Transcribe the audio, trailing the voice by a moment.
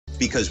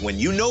Because when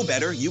you know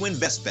better, you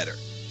invest better.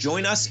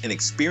 Join us and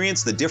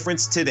experience the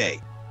difference today.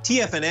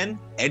 TFNN,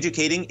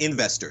 educating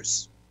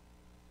investors.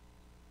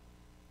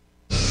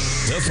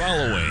 The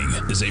following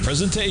is a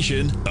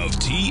presentation of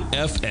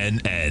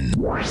TFNN.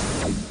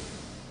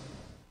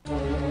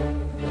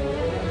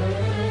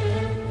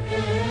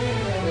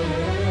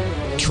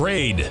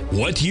 Trade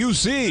what you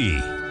see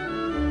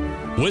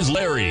with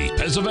Larry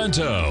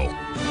Pesavento.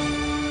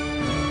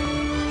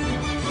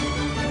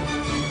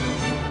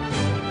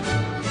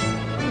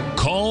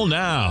 Call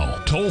now,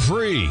 toll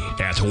free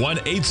at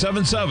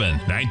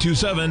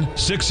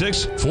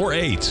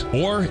 1-877-927-6648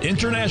 or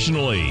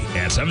internationally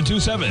at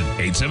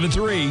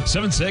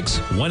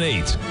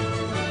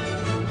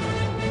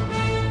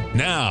 727-873-7618.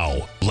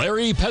 Now,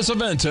 Larry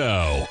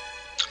Pesavento.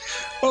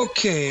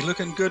 Okay,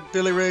 looking good,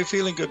 Billy Ray,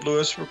 feeling good,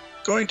 Lewis. We're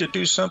going to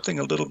do something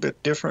a little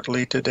bit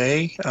differently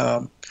today.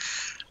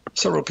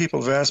 Several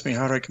people have asked me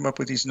how do I come up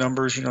with these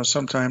numbers. You know,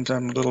 sometimes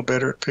I'm a little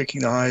better at picking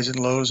the highs and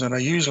lows, and I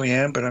usually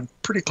am, but I'm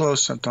pretty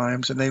close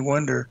sometimes, and they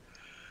wonder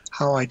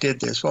how I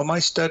did this. Well, my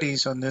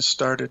studies on this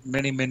started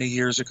many, many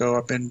years ago.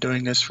 I've been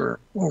doing this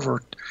for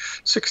over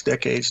 6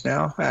 decades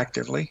now,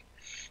 actively.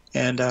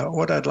 And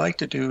what I'd like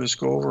to do is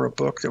go over a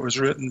book that was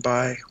written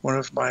by one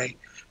of my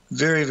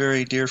very,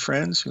 very dear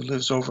friends who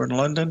lives over in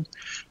London,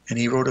 and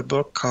he wrote a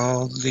book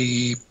called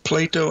The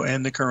Plato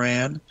and the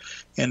Quran,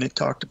 and it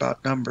talked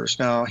about numbers.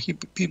 Now, he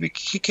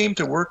came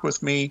to work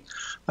with me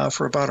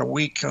for about a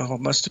week,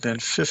 must have been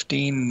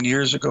 15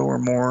 years ago or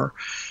more,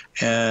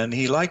 and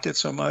he liked it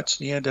so much,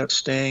 he ended up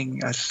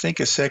staying, I think,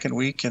 a second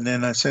week, and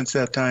then since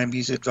that time,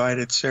 he's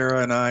invited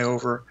Sarah and I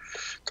over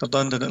to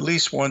London at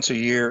least once a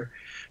year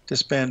to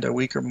spend a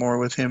week or more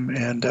with him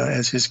and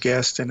as his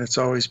guest, and it's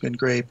always been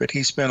great. But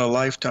he spent a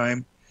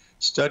lifetime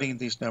studying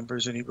these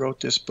numbers, and he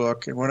wrote this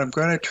book. And what I'm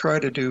going to try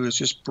to do is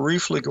just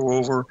briefly go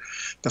over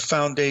the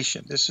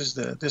foundation. This is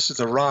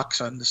the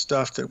rocks on the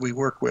stuff that we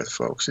work with,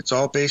 folks. It's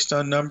all based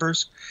on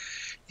numbers.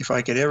 If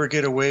I could ever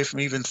get away from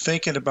even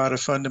thinking about a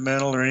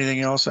fundamental or anything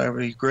else, that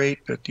would be great.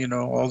 But, you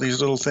know, all these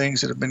little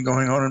things that have been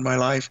going on in my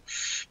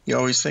life, you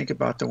always think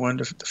about the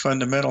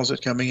fundamentals that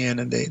are coming in,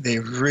 and they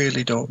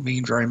really don't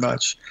mean very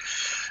much.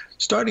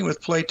 Starting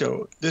with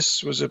Plato,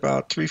 this was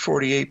about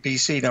 348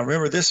 BC. Now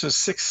remember, this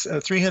was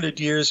 300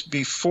 years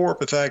before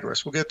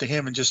Pythagoras. We'll get to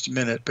him in just a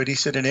minute. But he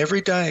said, in every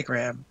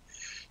diagram,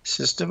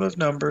 system of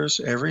numbers,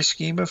 every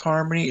scheme of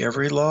harmony,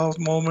 every law of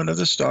movement of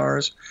the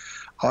stars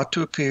ought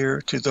to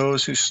appear to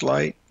those who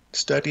study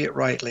it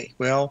rightly.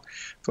 Well,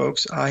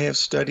 folks, I have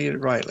studied it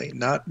rightly.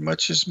 Not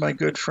much as my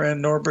good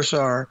friend Nor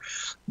Broussard,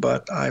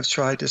 but I've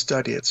tried to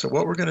study it. So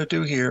what we're going to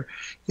do here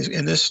is,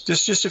 in this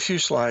just a few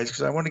slides,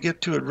 because I want to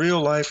get to it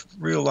real life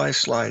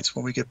slides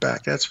when we get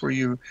back. That's where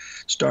you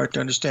start to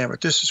understand. But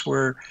this is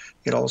where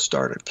it all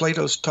started.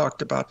 Plato's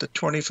talked about the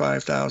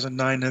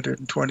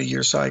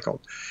 25,920-year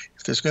cycle.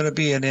 If there's going to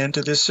be an end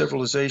to this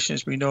civilization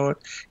as we know it,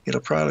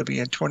 it'll probably be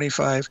in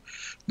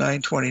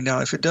 25,920.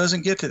 Now, if it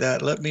doesn't get to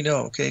that, let me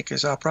know, okay?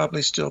 Because I'll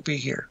probably still be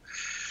here.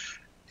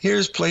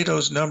 Here's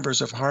Plato's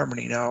numbers of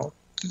harmony. Now,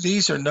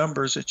 these are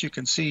numbers that you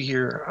can see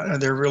here,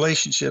 and they're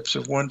relationships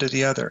of one to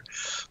the other.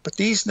 But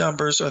these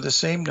numbers are the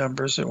same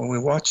numbers that when we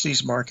watch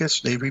these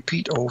markets, they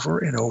repeat over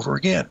and over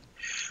again.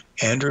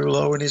 Andrew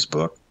Lowe, in his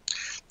book,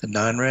 The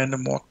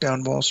Non-Random Walk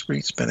Down Wall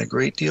Street, spent a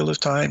great deal of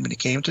time, and he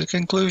came to the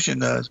conclusion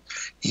that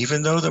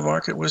even though the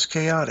market was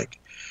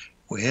chaotic,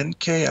 when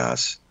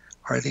chaos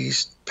are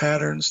these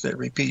patterns that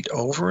repeat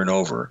over and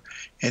over,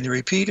 and they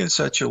repeat in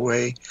such a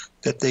way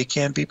that they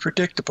can be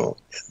predictable.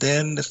 And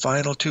then the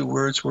final two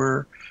words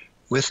were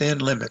within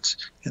limits,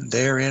 and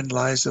therein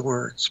lies the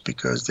words,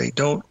 because they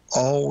don't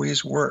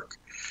always work.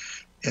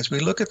 As we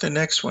look at the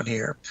next one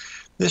here,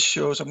 this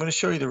shows, I'm going to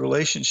show you the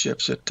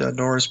relationships that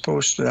Nora's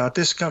posted out.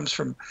 This comes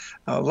from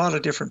a lot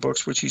of different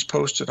books which he's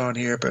posted on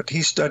here, but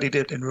he studied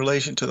it in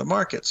relation to the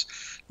markets.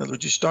 In other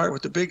words, you start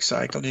with the big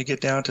cycle and you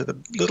get down to the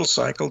little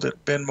cycle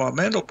that Benoit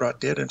Mandelbrot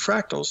did in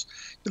fractals.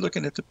 You're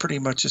looking at pretty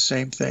much the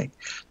same thing.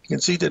 You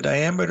can see the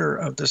diameter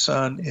of the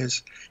sun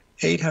is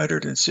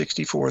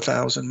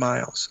 864,000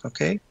 miles,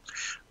 okay?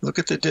 Look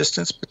at the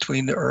distance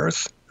between the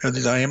Earth and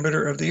the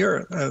diameter of the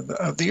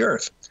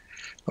Earth.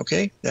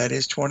 Okay, that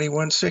is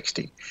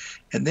 2160.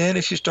 And then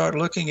if you start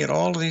looking at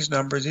all of these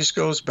numbers, this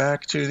goes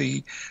back to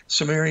the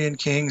Sumerian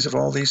kings of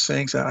all these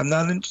things. I'm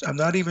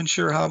not even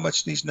sure how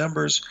much these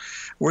numbers,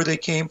 where they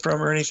came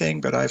from or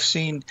anything, but I've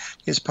seen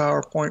his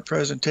PowerPoint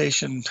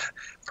presentation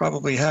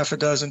probably half a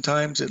dozen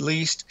times at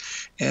least,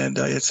 and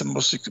it's the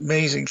most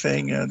amazing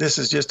thing. This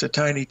is just a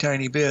tiny,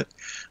 tiny bit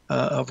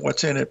of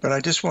what's in it, but I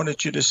just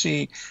wanted you to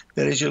see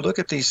that as you look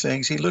at these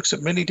things, he looks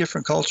at many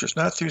different cultures,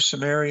 not through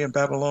Sumerian,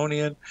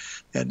 Babylonian,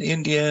 and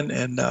Indian,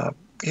 and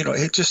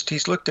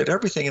he's looked at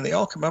everything, and they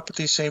all come up with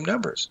these same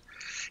numbers.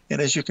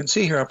 And as you can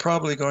see here, I'm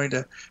probably going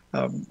to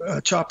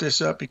chop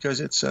this up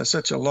because it's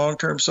such a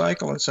long-term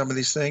cycle in some of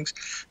these things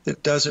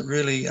that doesn't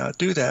really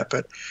do that.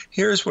 But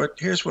here's what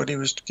he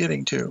was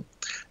getting to.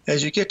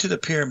 As you get to the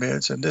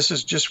pyramids, and this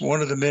is just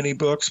one of the many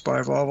books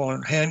by Vauval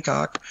and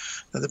Hancock.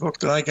 The book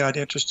that I got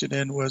interested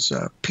in was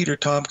Peter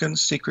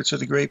Tompkins' Secrets of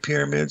the Great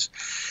Pyramids.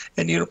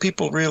 And,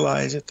 people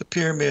realize that the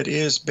pyramid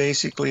is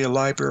basically a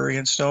library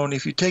in stone.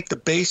 If you take the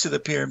base of the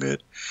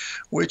pyramid,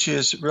 which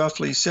is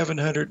roughly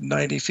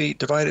 790 feet,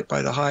 divided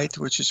by the height,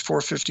 which is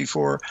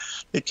 454,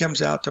 it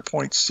comes out to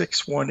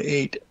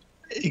 0.618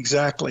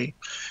 exactly.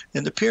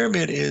 And the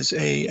pyramid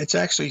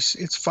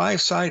it's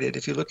five-sided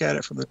if you look at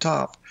it from the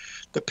top.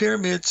 The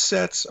pyramid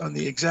sets on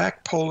the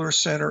exact polar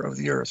center of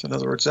the Earth. In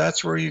other words,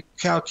 that's where you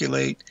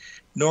calculate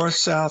north,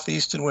 south,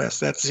 east, and west.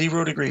 That's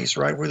 0 degrees,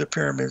 right where the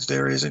pyramids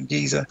there is in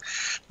Giza,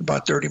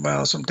 about 30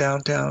 miles from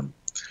downtown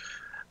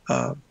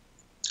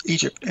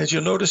Egypt. As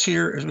you'll notice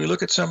here, as we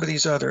look at some of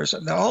these others,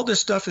 now all this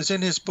stuff is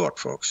in his book,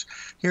 folks.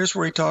 Here's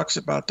where he talks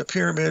about the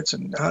pyramids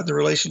and how the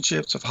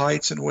relationships of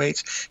heights and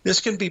weights. This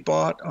can be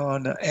bought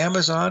on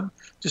Amazon.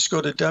 Just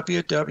go to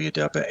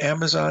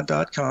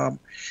www.amazon.com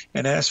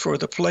and ask for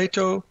the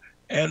Plato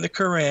and the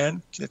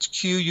Quran. That's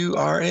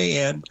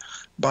Quran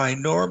by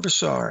Noor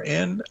Bosar,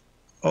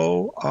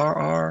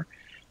 Norbosrh.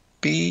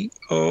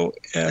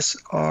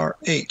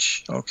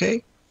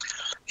 Okay.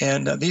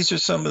 And these are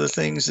some of the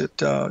things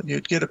that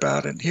you'd get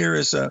about. And here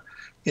is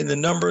in the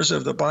numbers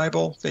of the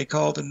Bible, they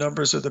call the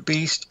numbers of the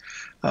beast.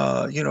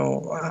 I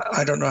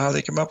don't know how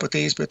they come up with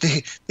these, but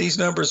these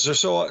numbers are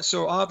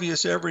so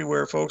obvious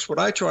everywhere, folks. What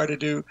I try to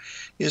do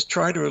is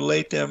try to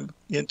relate them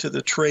into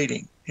the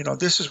trading.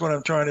 This is what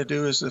I'm trying to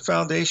do is the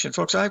foundation.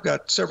 Folks, I've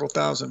got several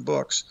thousand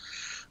books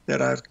that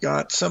I've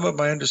got. Some of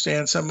them I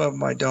understand, some of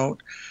them I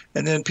don't.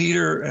 And then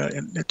Peter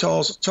it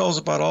tells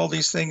about all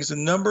these things. The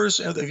numbers,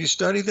 if you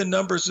study the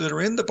numbers that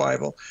are in the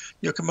Bible,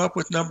 you'll come up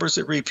with numbers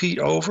that repeat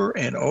over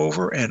and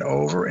over and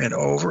over and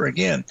over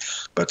again.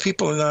 But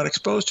people are not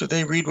exposed to it.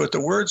 They read what the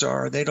words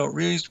are. They don't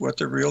read what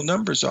the real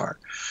numbers are.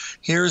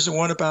 Here's the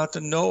one about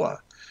the Noah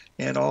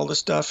and all the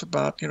stuff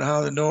about,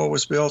 how the Noah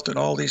was built and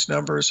all these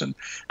numbers. And,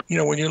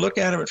 when you look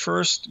at them at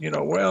first,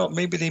 well,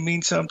 maybe they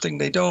mean something,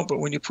 they don't. But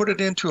when you put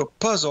it into a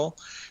puzzle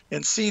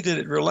and see that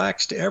it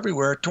relaxed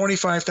everywhere,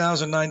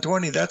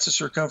 25,920, that's the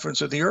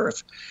circumference of the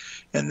Earth.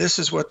 And this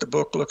is what the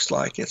book looks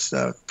like. It's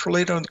the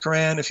Plato and the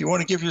Quran. If you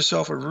want to give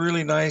yourself a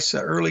really nice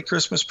early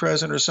Christmas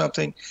present or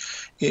something,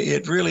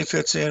 it really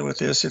fits in with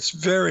this. It's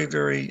very,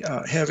 very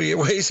heavy. It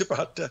weighs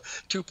about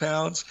 2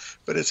 pounds,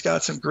 but it's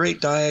got some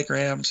great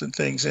diagrams and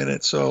things in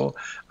it. So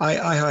I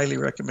highly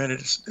recommend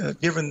it.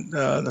 Given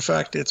the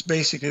fact that it's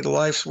basically the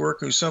life's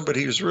work of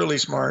somebody who's really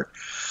smart,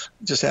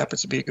 just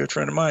happens to be a good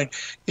friend of mine,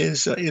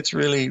 it's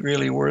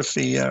really worth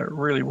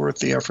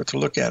the effort to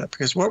look at it.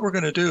 Because what we're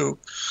going to do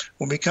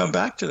when we come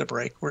back to the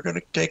break, we're going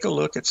to take a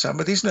look at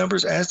some of these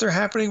numbers as they're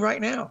happening right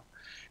now,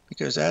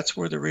 because that's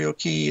where the real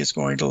key is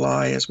going to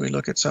lie as we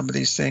look at some of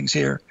these things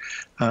here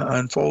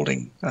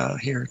unfolding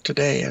here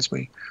today as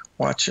we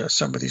watch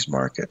some of these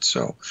markets.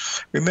 So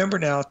remember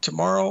now,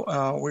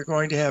 tomorrow we're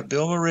going to have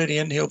Bill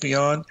Meridian. He'll be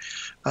on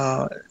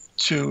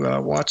to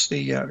watch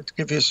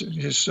give his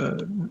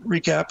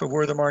recap of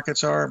where the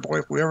markets are. And boy,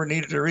 if we ever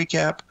needed a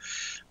recap,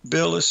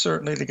 Bill is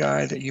certainly the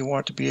guy that you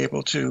want to be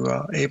able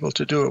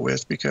to do it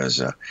with, because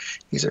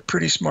he's a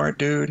pretty smart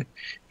dude,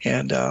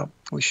 and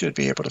we should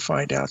be able to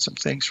find out some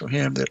things from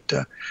him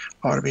that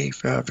ought to be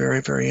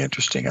very, very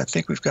interesting. I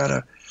think we've got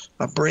a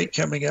break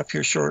coming up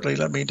here shortly.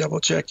 Let me double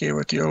check here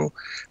with the old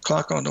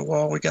clock on the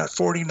wall. We got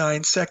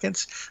 49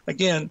 seconds.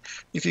 Again,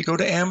 if you go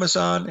to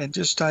Amazon and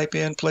just type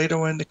in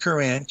Plato and the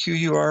Quran,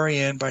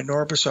 Quran by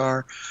Noor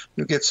Bosar,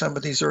 you'll get some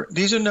of these.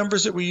 These are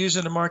numbers that we use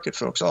in the market,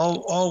 folks.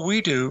 All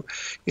we do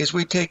is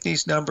we take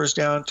these numbers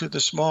down to the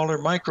smaller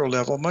micro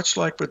level, much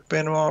like what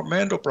Benoit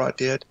Mandelbrot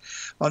did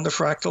on the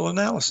fractal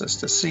analysis,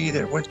 to see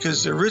that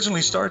because it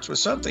originally starts with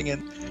something,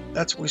 and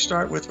that's what we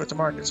start with the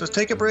market. So let's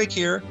take a break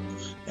here,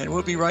 and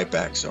we'll be right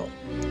back. So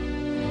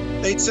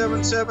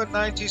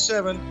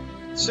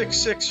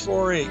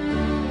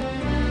 877-927-6648.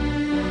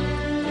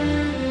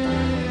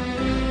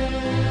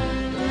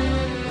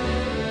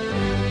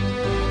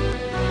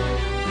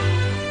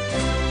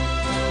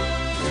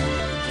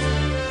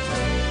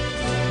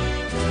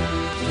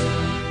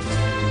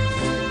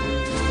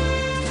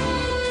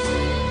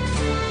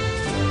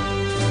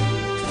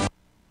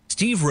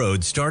 Steve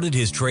Rhodes started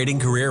his trading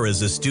career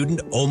as a student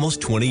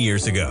almost 20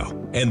 years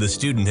ago, and the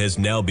student has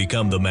now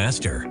become the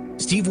master.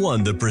 Steve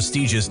won the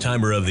prestigious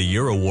Timer of the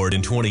Year award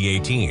in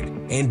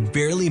 2018 and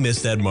barely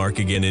missed that mark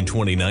again in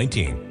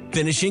 2019,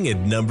 finishing at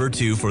number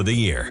 2 for the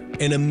year.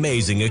 An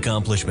amazing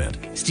accomplishment.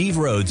 Steve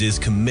Rhodes is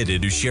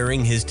committed to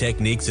sharing his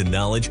techniques and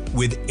knowledge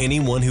with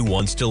anyone who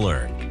wants to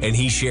learn, and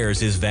he shares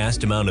his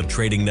vast amount of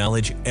trading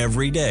knowledge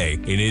every day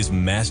in his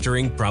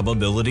Mastering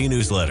Probability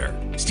newsletter.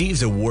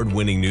 Steve's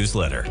award-winning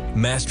newsletter,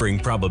 Mastering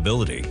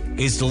Probability,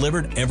 is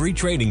delivered every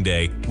trading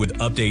day with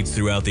updates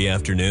throughout the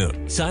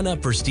afternoon. Sign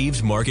up for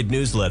Steve's market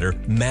newsletter,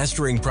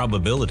 Mastering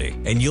Probability,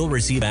 and you'll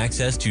receive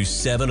access to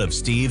 7 of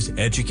Steve's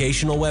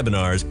educational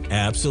webinars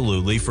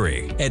absolutely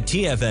free. At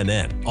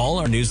TFNN, all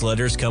our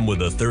newsletters come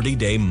with a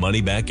 30-day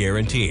money-back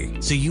guarantee,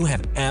 so you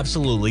have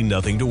absolutely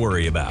nothing to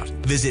worry about.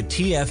 Visit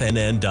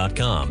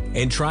TFNN.com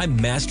and try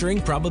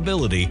Mastering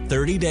Probability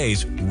 30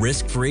 days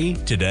risk-free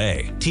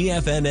today.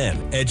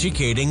 TFNN,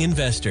 educating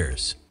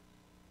investors.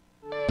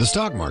 The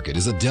stock market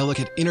is a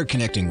delicate,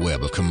 interconnecting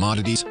web of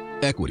commodities,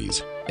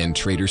 equities, and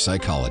trader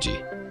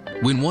psychology.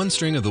 When one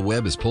string of the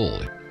web is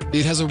pulled,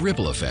 it has a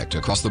ripple effect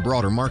across the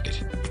broader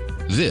market.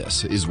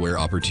 This is where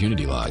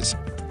opportunity lies.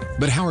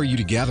 But how are you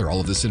to gather all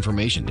of this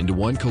information into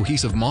one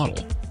cohesive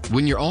model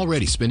when you're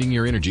already spending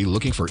your energy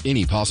looking for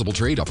any possible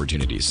trade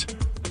opportunities?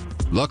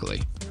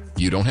 Luckily,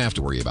 you don't have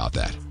to worry about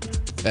that,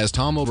 as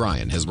Tom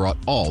O'Brien has brought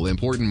all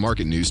important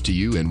market news to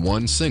you in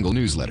one single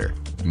newsletter,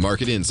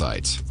 Market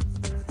Insights.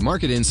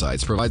 Market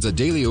Insights provides a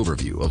daily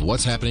overview of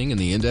what's happening in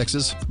the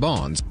indexes,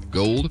 bonds,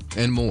 gold,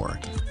 and more.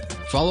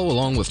 Follow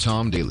along with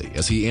Tom daily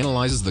as he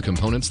analyzes the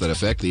components that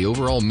affect the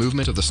overall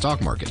movement of the stock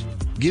market,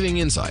 giving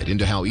insight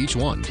into how each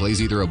one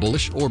plays either a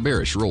bullish or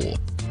bearish role.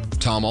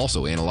 Tom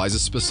also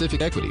analyzes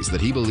specific equities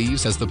that he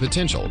believes has the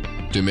potential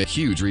to make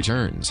huge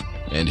returns,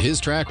 and his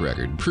track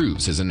record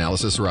proves his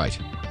analysis right.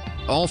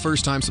 All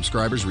first-time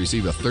subscribers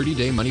receive a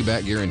 30-day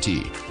money-back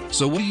guarantee.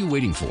 So what are you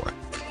waiting for?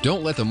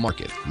 Don't let the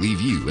market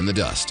leave you in the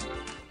dust.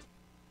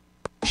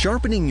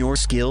 Sharpening your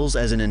skills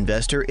as an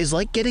investor is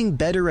like getting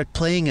better at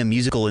playing a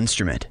musical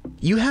instrument.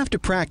 You have to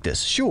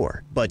practice,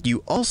 sure, but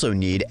you also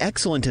need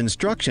excellent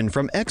instruction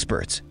from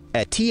experts.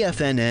 At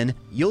TFNN,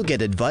 you'll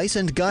get advice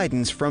and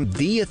guidance from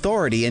the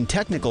authority in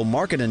technical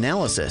market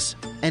analysis.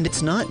 And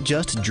it's not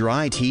just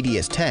dry,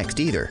 tedious text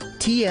either.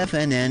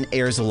 TFNN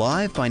airs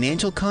live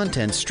financial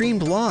content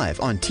streamed live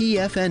on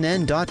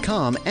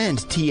TFNN.com and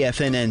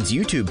TFNN's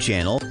YouTube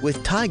channel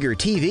with Tiger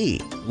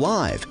TV,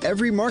 live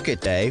every market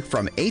day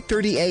from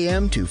 8:30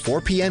 a.m. to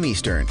 4 p.m.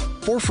 Eastern,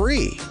 for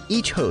free.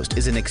 Each host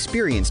is an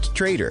experienced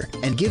trader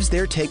and gives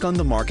their take on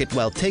the market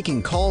while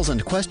taking calls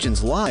and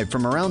questions live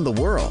from around the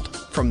world.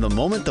 From the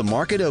moment the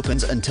market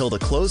opens until the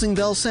closing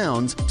bell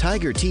sounds,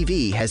 Tiger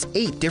TV has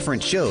 8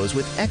 different shows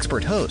with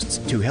expert hosts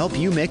to help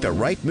you make the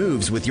right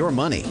moves with your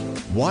money.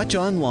 Watch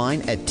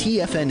online at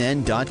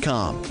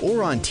TFNN.com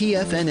or on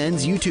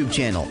TFNN's YouTube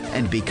channel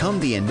and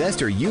become the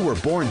investor you were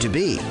born to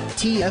be.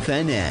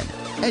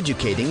 TFNN,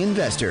 educating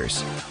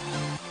investors.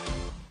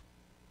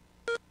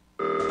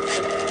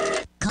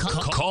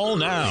 Call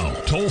now,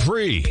 toll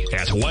free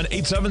at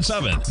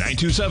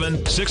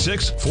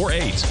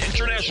 1-877-927-6648.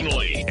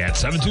 Internationally at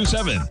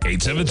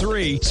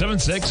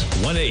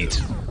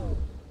 727-873-7618.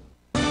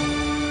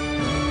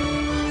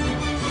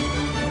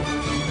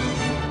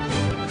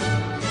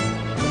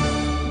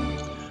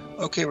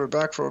 Okay, we're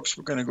back, folks.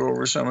 We're going to go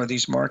over some of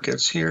these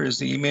markets. Here is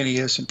the E-mini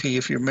S&P.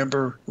 If you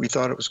remember, we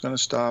thought it was going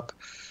to stop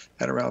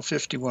at around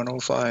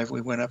 51.05.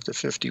 We went up to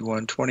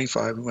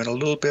 51.25. We went a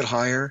little bit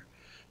higher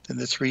than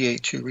the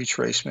 382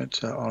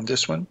 retracement on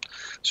this one.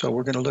 So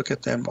we're going to look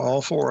at them, all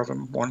 4 of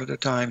them, one at a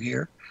time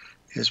here.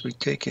 As we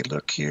take a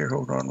look here,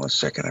 hold on one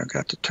second. I've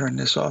got to turn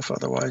this off,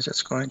 otherwise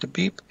it's going to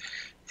beep.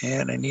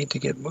 And I need to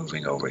get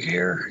moving over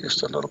here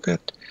just a little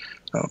bit.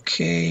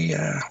 Okay,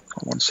 hold on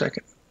one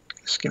second.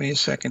 Just give me a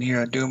second here.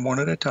 I do them one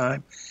at a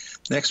time.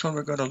 Next one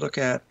we're going to look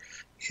at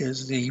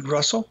is the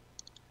Russell.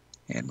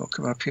 And we'll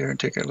come up here and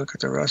take a look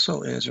at the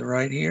Russell. Is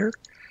right here.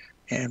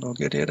 And we'll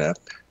get it up.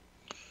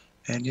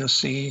 And you'll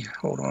see,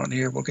 hold on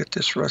here, we'll get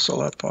this Russell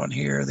up on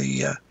here.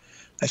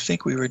 I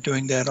think we were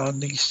doing that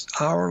on the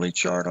hourly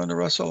chart on the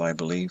Russell, I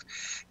believe.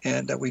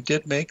 And we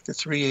did make the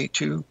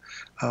 382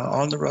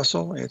 on the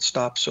Russell. It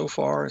stopped so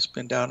far. It's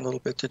been down a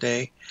little bit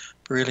today,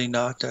 really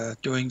not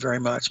doing very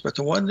much. But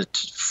the one that,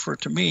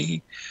 to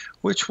me,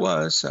 which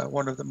was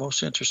one of the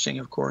most interesting,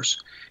 of course,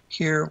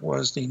 here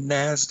was the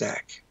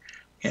NASDAQ.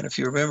 And if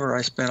you remember,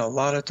 I spent a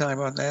lot of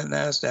time on that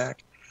NASDAQ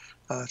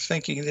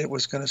thinking that it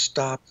was going to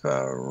stop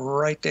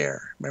right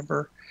there.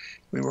 Remember,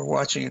 we were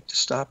watching it to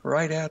stop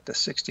right at the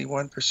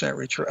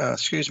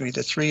 61%,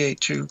 the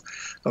 382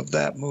 of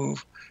that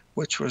move,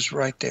 which was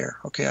right there.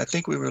 Okay, I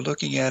think we were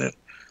looking at it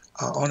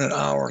on an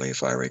hourly,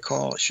 if I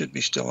recall. It should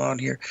be still on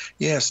here.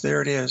 Yes,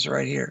 there it is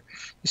right here.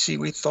 You see,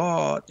 we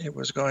thought it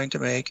was going to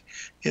make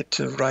it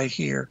to right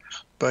here,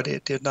 but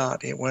it did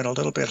not. It went a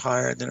little bit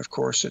higher. Then, of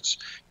course, it's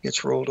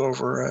rolled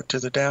over to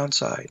the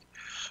downside.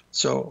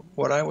 So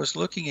what I was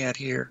looking at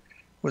here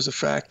was the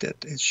fact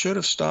that it should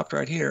have stopped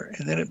right here,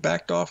 and then it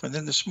backed off, and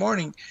then this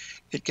morning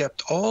it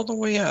kept all the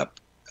way up.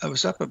 It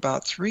was up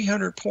about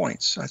 300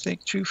 points, I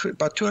think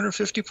about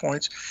 250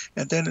 points,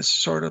 and then it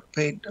sort of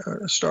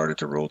started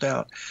to roll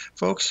down.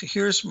 Folks,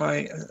 here's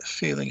my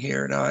feeling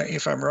here. Now,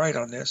 if I'm right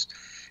on this,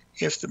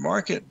 if the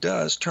market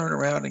does turn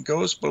around and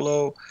goes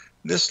below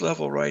this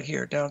level right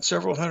here, down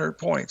several hundred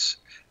points,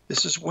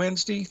 this is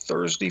Wednesday,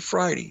 Thursday,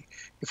 Friday.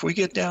 If we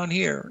get down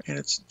here, and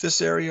it's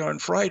this area on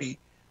Friday,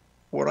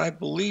 what I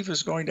believe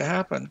is going to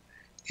happen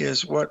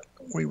is what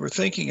we were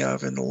thinking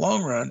of in the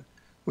long run,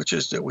 which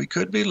is that we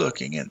could be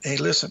looking, and hey,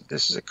 listen,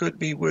 this is a could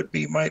be, would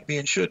be, might be,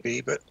 and should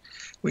be, but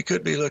we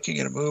could be looking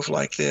at a move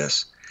like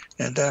this,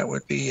 and that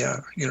would be,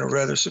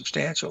 rather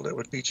substantial. It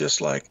would be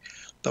just like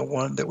the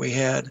one that we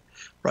had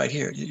right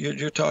here.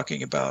 You're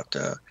talking about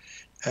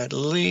at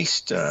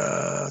least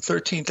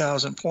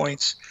 13,000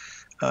 points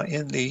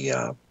in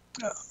the.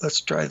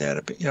 Let's try that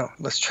a bit.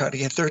 Let's try to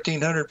get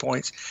 1,300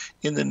 points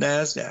in the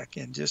NASDAQ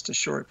in just a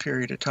short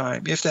period of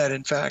time, if that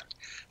in fact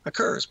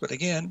occurs. But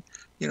again,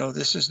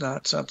 this is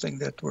not something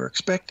that we're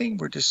expecting.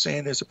 We're just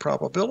saying there's a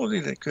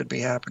probability that could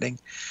be happening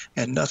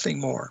and nothing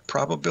more.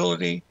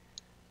 Probability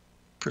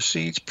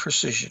precedes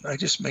precision. I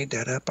just made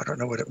that up. I don't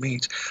know what it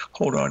means.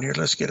 Hold on here.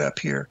 Let's get up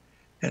here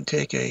and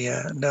take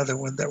another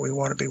one that we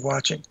want to be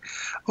watching.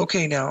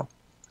 Okay, now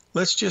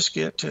let's just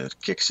get to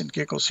kicks and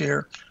giggles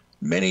here.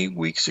 Many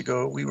weeks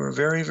ago, we were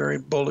very, very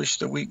bullish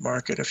the wheat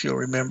market, if you'll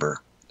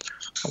remember.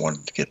 I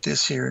wanted to get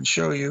this here and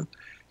show you,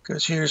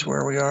 because here's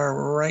where we are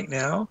right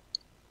now.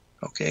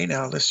 Okay,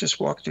 now let's just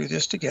walk through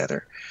this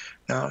together.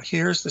 Now,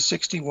 here's the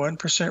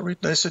 61%.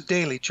 That's a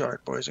daily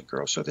chart, boys and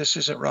girls, so this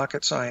isn't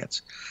rocket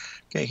science.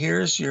 Okay,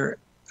 here's your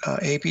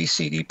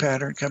ABCD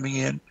pattern coming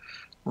in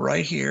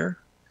right here.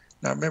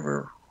 Now,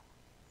 remember,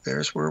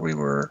 there's where we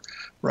were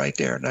right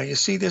there. Now, you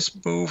see this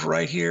move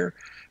right here?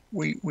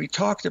 We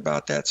talked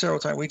about that several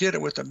times. We did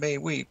it with the May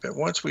wheat, but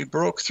once we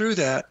broke through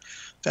that,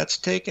 that's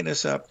taken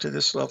us up to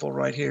this level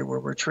right here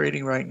where we're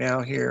trading right now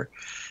here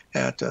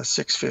at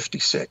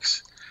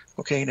 656.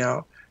 Okay,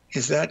 now,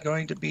 is that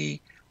going to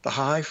be the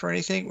high for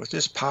anything? With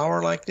this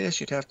power like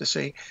this, you'd have to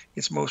say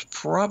it's most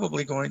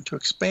probably going to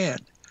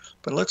expand.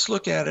 But let's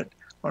look at it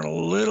on a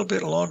little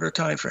bit longer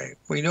time frame.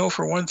 We know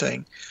for one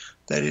thing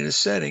that it is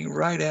setting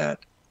right at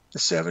the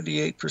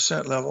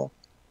 78% level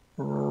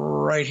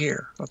right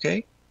here,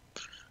 okay?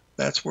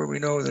 That's where we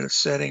know that it's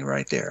setting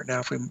right there. Now,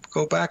 if we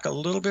go back a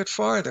little bit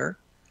farther,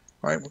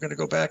 all right, we're going to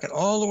go back and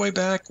all the way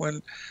back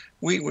when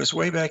wheat was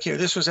way back here.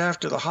 This was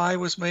after the high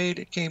was made.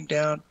 It came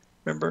down.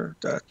 Remember,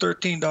 the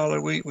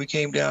 $13 wheat, we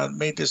came down,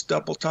 made this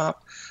double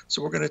top.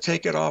 So we're going to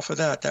take it off of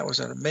that. That was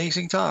an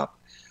amazing top.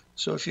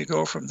 So if you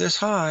go from this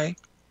high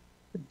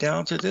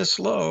down to this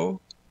low,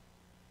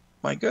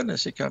 my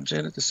goodness, it comes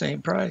in at the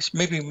same price.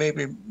 Maybe,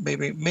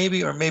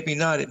 or maybe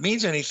not. It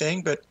means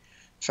anything, but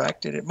the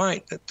fact that it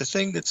might. The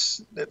thing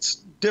that's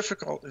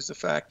difficult is the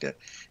fact that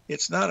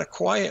it's not a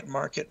quiet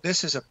market.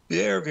 This is a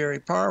very, very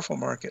powerful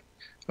market.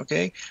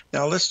 Okay,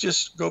 now let's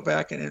just go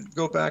back and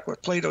go back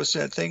what Plato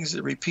said, things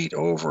that repeat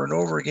over and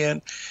over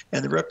again,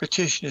 and the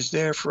repetition is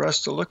there for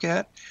us to look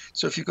at.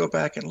 So if you go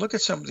back and look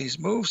at some of these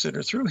moves that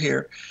are through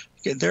here,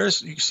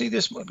 you see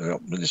this one.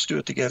 Well, let's do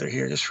it together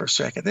here just for a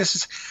second.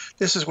 This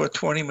is what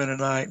Twentyman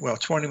and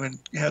Twentyman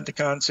had the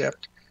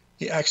concept.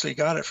 He actually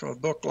got it from a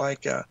book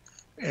like,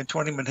 and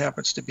Twentyman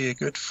happens to be a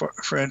good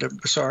friend of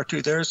Basil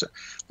too.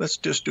 Let's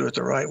just do it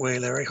the right way,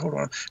 Larry. Hold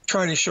on. I'm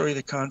trying to show you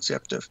the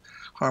concept of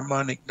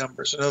harmonic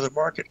numbers. Another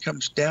market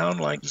comes down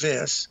like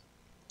this.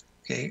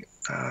 Okay,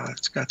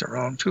 it's got the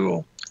wrong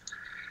tool.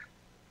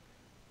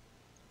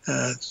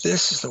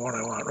 This is the one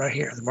I want right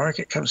here. The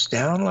market comes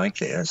down like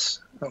this.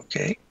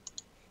 Okay,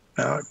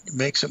 now it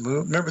makes a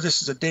move. Remember,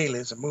 this is a daily.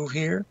 It's a move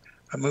here,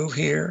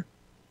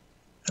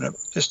 and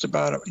just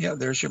about,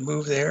 there's your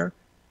move there.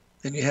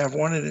 Then you have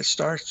one and it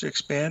starts to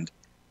expand.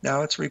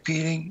 Now it's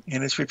repeating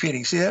and it's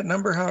repeating. See that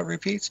number, how it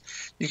repeats?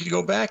 You can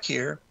go back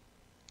here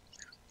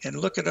and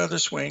look at other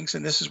swings,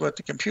 and this is what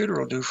the computer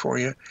will do for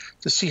you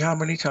to see how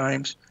many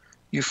times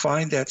you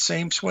find that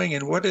same swing.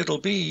 And what it'll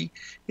be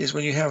is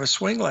when you have a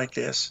swing like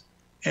this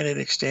and it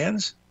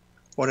extends,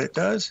 what it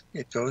does,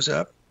 it goes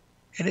up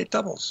and it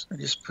doubles. And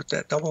just put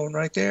that double one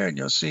right there and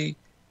you'll see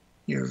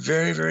you're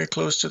very, very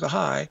close to the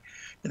high.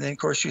 And then, of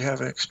course, you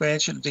have an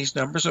expansion of these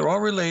numbers. They're all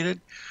related,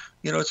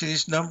 to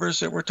these numbers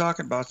that we're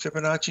talking about,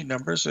 Fibonacci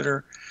numbers that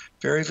are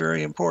very,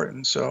 very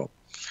important. So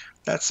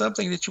that's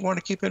something that you want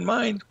to keep in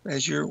mind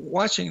as you're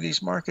watching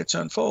these markets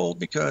unfold,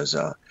 because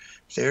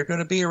they're going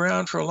to be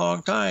around for a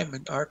long time.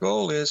 And our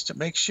goal is to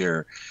make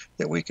sure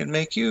that we can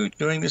make you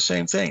doing the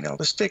same thing. Now,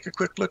 let's take a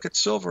quick look at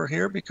silver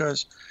here,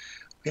 because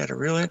we had a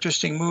real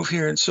interesting move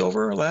here in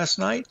silver last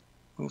night.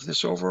 Move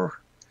this over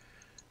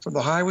from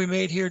the high we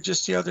made here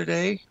just the other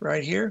day,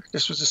 right here.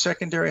 This was the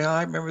secondary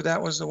high. Remember,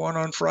 that was the one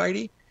on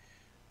Friday.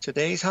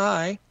 Today's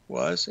high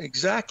was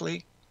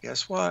exactly,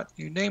 guess what?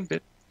 You named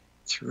it,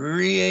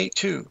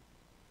 382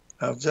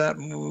 of that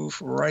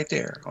move right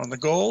there. On the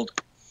gold,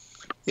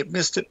 it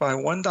missed it by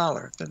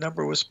 $1. The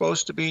number was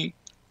supposed to be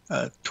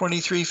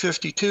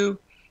 23.52.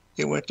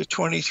 It went to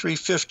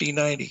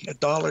 23.50.90,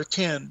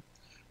 $1.10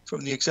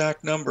 from the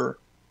exact number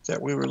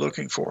that we were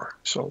looking for.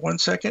 So 1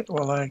 second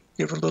while I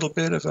give a little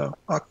bit of a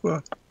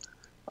aqua.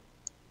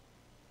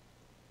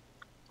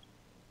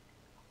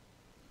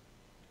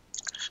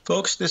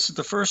 Folks, this is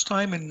the first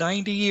time in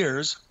 90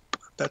 years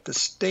that the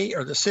state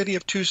or the city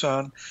of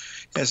Tucson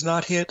has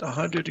not hit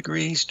 100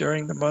 degrees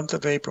during the month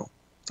of April.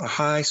 The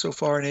high so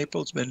far in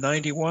April has been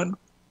 91,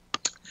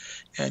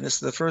 and it's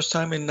the first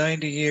time in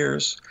 90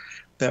 years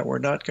that we're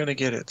not going to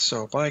get it.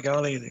 So by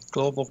golly, the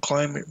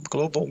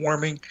global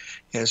warming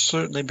has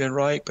certainly been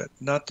right, but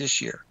not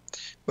this year.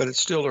 But it's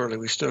still early.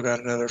 We still got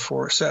another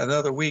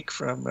week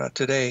from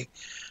today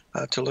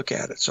to look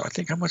at it. So I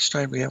think how much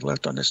time do we have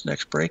left on this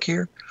next break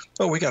here?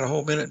 Oh, we got a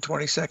whole minute and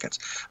 20 seconds.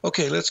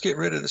 Okay, let's get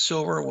rid of the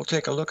silver and we'll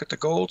take a look at the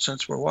gold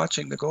since we're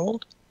watching the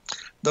gold.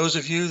 Those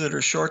of you that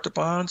are short the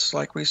bonds,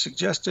 like we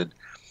suggested,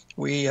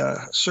 we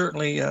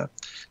certainly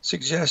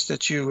suggest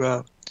that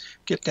you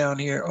get down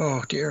here.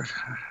 Oh, dear.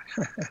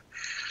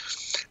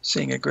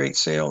 Seeing a great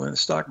sale in the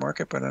stock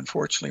market, but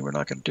unfortunately we're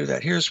not going to do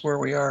that. Here's where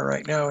we are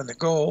right now in the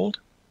gold.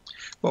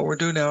 What we'll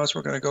do now is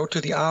we're going to go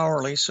to the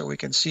hourly so we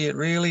can see it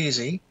real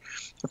easy.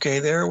 Okay,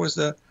 there was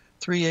the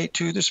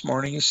 382 this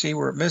morning. You see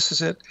where it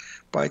misses it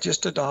by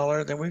just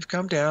 $1. Then we've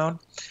come down.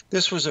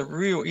 This was a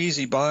real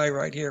easy buy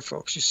right here,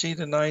 folks. You see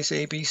the nice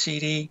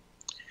ABCD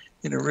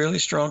in a really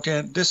strong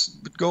 10. This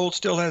gold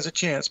still has a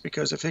chance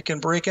because if it can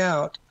break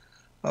out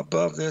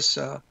above this,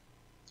 oh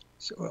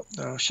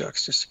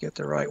shucks, just to get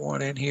the right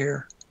one in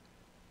here.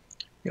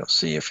 You'll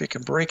see if it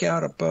can break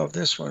out above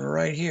this one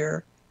right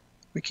here.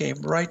 We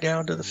came right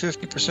down to the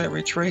 50%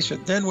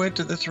 retracement, then went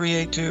to the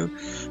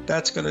 382.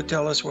 That's going to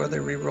tell us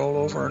whether we roll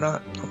over or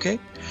not. Okay,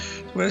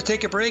 we're going to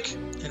take a break,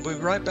 and we'll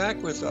be right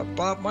back with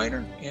Bob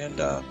Miner. And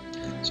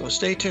so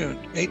stay tuned.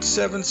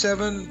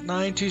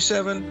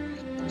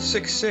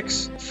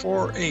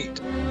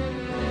 877-927-6648.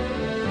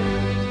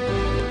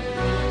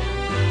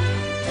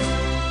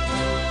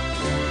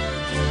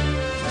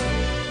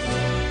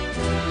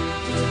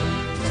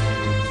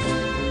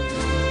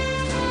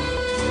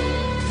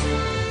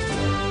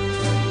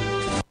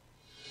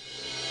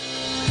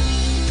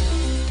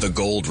 The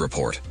Gold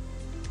Report.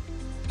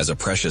 As a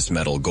precious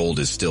metal, gold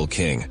is still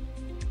king.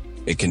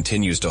 It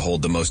continues to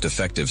hold the most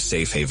effective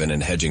safe haven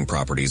and hedging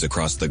properties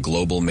across the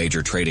global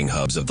major trading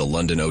hubs of the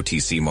London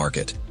OTC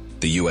market,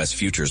 the U.S.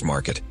 futures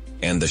market,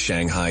 and the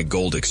Shanghai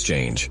Gold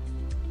Exchange.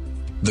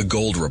 The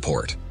Gold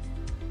Report.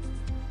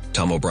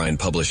 Tom O'Brien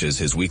publishes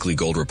his weekly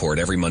gold report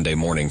every Monday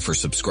morning for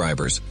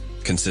subscribers,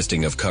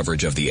 consisting of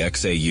coverage of the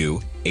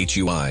XAU,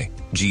 HUI,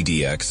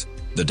 GDX,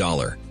 the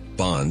dollar,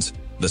 bonds,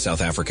 the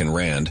South African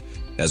rand,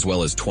 as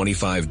well as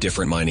 25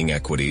 different mining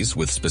equities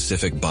with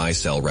specific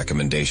buy-sell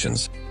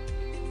recommendations.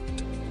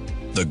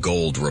 The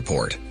Gold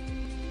Report.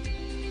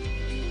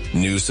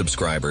 New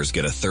subscribers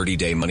get a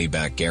 30-day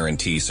money-back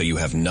guarantee so you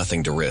have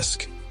nothing to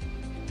risk.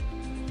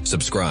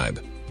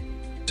 Subscribe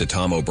to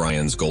Tom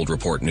O'Brien's Gold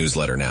Report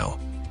newsletter now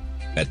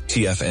at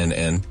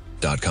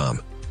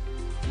TFNN.com.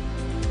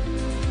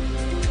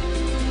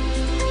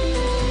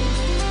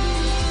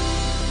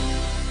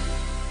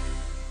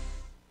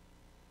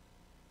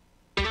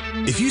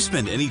 If you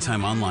spend any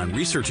time online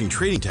researching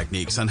trading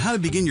techniques on how to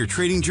begin your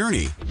trading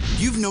journey,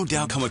 you've no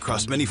doubt come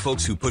across many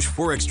folks who push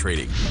Forex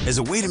trading as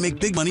a way to make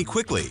big money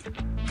quickly.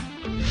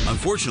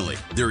 Unfortunately,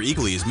 there are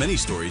equally as many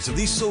stories of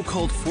these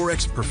so-called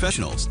Forex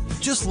professionals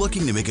just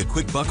looking to make a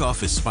quick buck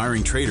off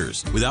aspiring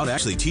traders without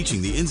actually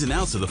teaching the ins and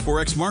outs of the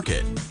Forex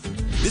market.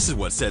 This is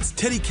what sets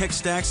Teddy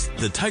Keckstack's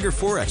The Tiger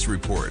Forex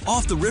Report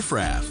off the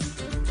riffraff.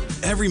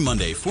 Every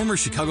Monday, former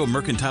Chicago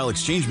Mercantile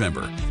Exchange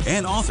member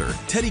and author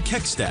Teddy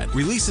Keckstack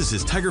releases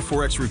his Tiger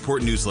Forex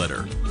Report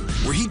newsletter,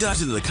 where he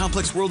dives into the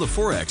complex world of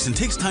Forex and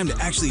takes time to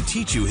actually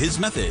teach you his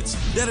methods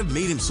that have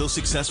made him so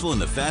successful in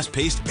the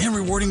fast-paced and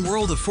rewarding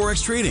world of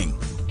Forex trading.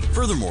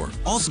 Furthermore,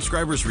 all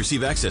subscribers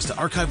receive access to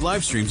archived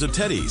live streams of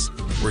Teddy's,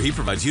 where he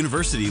provides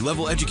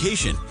university-level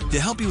education to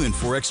help you in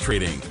Forex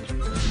trading.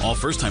 All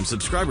first-time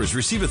subscribers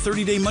receive a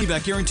 30-day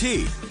money-back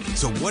guarantee.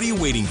 So what are you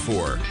waiting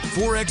for?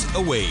 Forex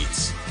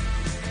awaits.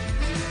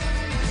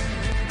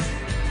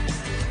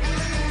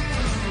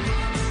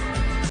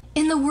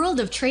 In the world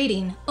of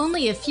trading,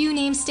 only a few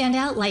names stand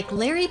out like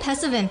Larry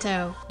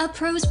Pesavento, a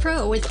pro's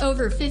pro with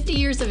over 50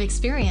 years of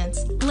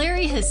experience.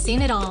 Larry has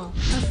seen it all.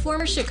 A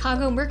former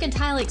Chicago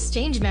Mercantile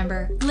Exchange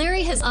member,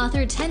 Larry has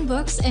authored 10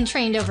 books and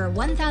trained over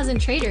 1,000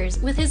 traders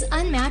with his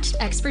unmatched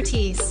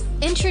expertise.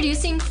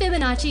 Introducing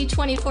Fibonacci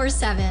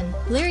 24/7,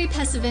 Larry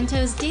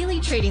Pesavento's daily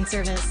trading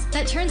service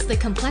that turns the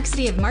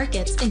complexity of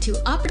markets into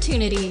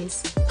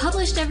opportunities.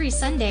 Published every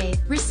Sunday,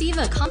 receive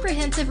a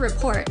comprehensive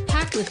report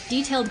packed with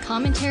detailed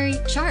commentary,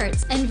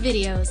 charts, and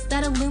videos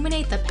that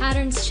illuminate the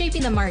patterns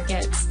shaping the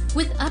markets,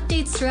 with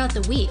updates throughout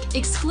the week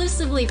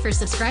exclusively for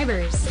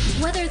subscribers.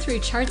 Whether through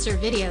charts or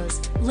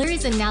videos,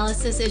 Larry's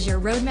analysis is your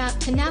roadmap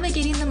to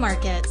navigating the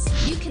markets.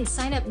 You can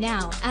sign up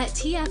now at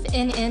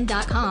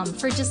TFNN.com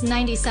for just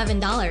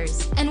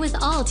 $97. And with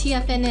all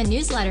TFNN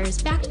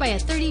newsletters backed by a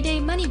 30-day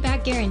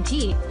money-back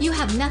guarantee, you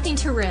have nothing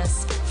to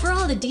risk. For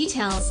all the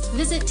details,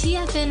 visit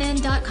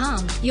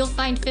TFNN.com. You'll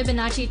find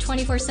Fibonacci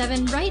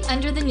 24/7 right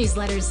under the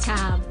newsletters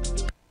tab.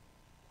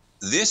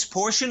 This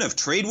portion of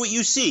Trade What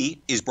You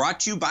See is brought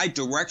to you by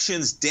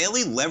Direxion's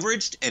daily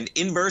leveraged and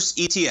inverse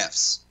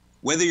ETFs.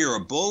 Whether you're a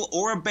bull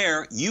or a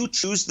bear, you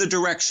choose the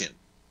direction.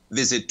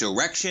 Visit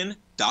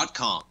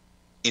Direxion.com.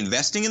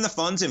 Investing in the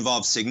funds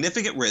involves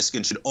significant risk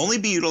and should only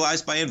be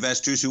utilized by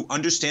investors who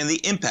understand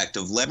the impact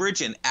of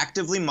leverage and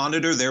actively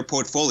monitor their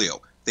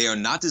portfolio. They are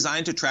not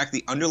designed to track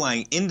the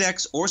underlying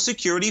index or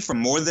security for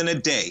more than a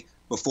day.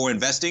 Before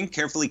investing,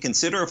 carefully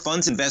consider a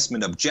fund's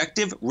investment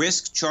objective,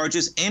 risk,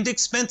 charges, and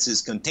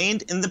expenses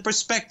contained in the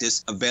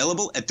prospectus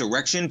available at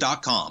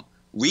Direxion.com.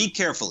 Read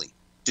carefully.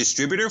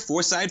 Distributor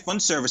Foreside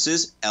Fund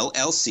Services,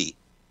 LLC.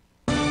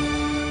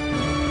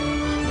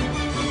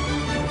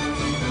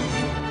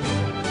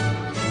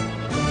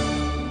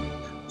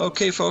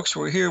 Okay, folks,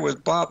 we're here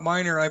with Bob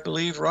Miner, I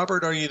believe.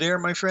 Robert, are you there,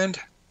 my friend?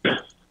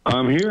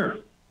 I'm here.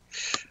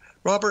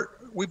 Robert,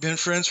 we've been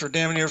friends for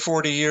damn near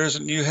 40 years,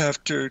 and you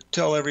have to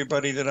tell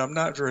everybody that I'm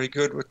not very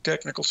good with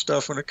technical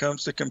stuff when it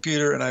comes to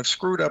computer, and I've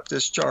screwed up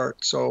this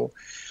chart. So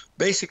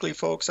basically,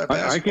 folks, I've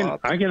asked Bob.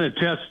 I can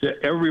attest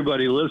to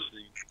everybody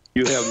listening.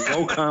 You have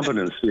no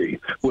competency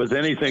with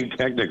anything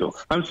technical.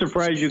 I'm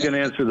surprised you can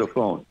answer the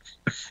phone.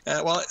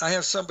 Well, I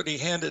have somebody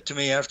hand it to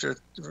me after it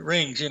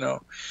rings, you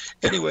know.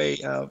 Anyway,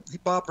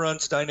 Bob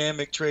runs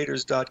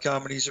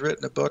dynamictraders.com, and he's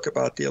written a book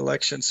about the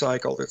election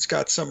cycle that's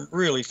got some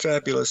really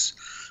fabulous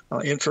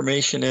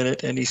information in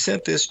it. And he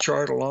sent this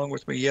chart along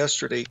with me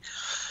yesterday,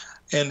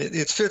 and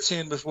it fits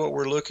in with what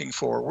we're looking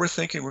for. We're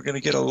thinking we're going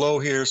to get a low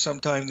here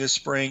sometime this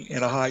spring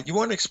and a high. You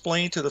want to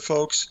explain to the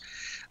folks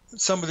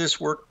some of this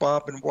work,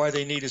 Bob, and why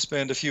they need to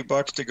spend a few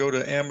bucks to go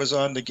to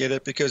Amazon to get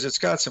it, because it's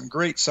got some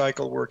great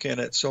cycle work in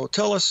it. So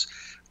tell us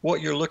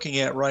what you're looking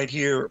at right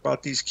here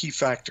about these key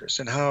factors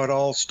and how it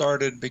all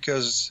started,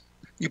 because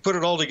you put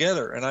it all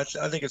together, and I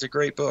think it's a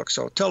great book.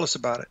 So tell us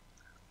about it.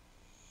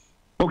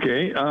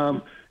 Okay.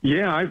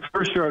 Yeah, I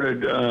first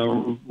started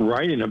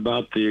writing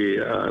about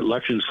the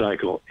election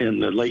cycle in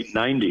the late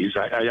 90s.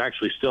 I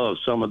actually still have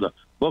some of the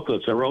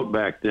booklets I wrote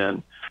back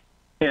then.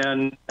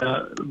 And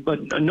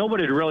but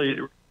nobody had really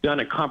done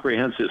a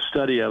comprehensive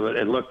study of it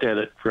and looked at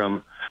it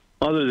from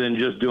other than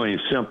just doing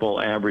simple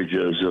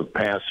averages of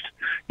past,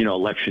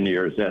 election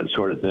years, that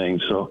sort of thing.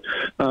 So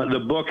the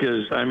book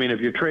is, I mean, if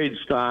you trade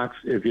stocks,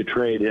 if you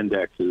trade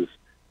indexes,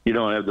 you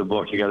don't have the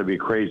book. You got to be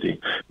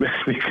crazy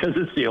because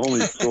it's the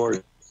only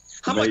source.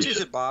 How much is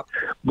it, Bob?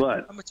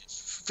 But how much?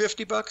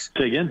 $50?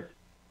 Say again?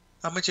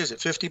 How much is it?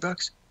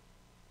 $50?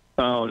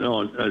 Oh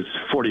no, it's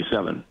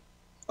 47.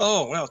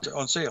 Oh, well,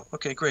 on sale.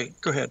 Okay,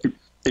 great. Go ahead.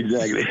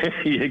 Exactly.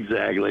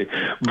 Exactly.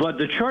 But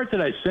the chart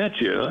that I sent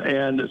you,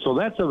 and so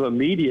that's of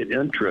immediate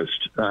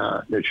interest.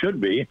 It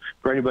should be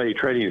for anybody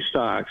trading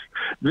stocks.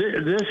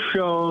 This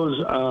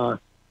shows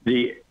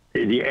the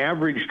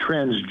average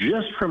trends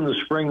just from the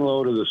spring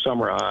low to the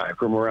summer high,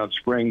 from around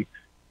spring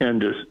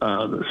into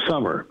the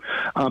summer,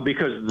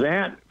 because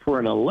that for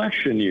an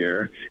election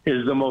year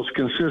is the most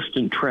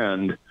consistent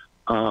trend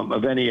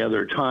of any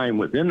other time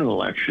within an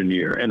election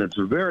year, and it's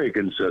very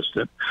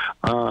consistent.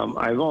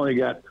 I've only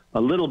got a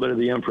little bit of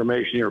the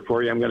information here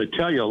for you. I'm going to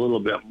tell you a little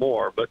bit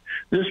more, but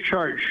this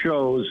chart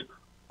shows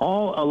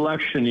all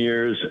election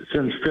years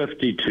since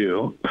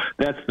 52.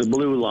 That's the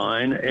blue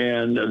line,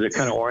 and the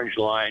kind of orange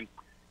line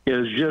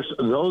is just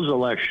those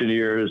election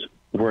years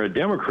where a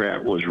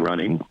Democrat was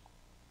running.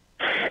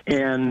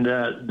 And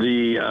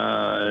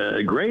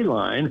the gray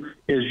line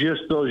is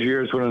just those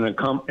years when an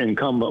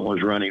incumbent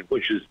was running,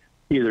 which is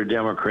either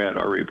Democrat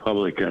or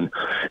Republican.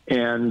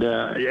 And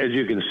as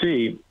you can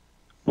see,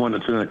 when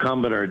it's an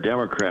incumbent or a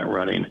Democrat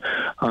running,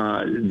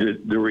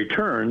 the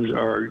returns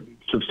are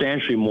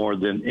substantially more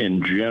than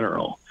in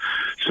general.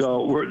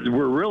 So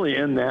we're really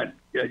in that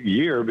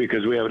year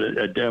because we have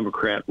a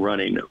Democrat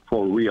running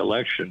for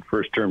re-election,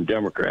 first-term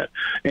Democrat.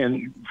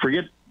 And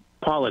forget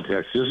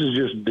politics, this is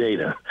just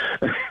data,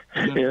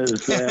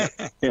 is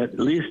that at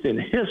least in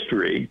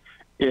history,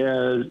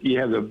 is you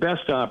have the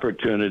best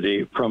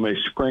opportunity from a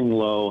spring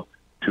low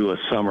to a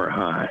summer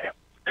high.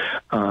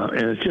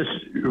 And it's just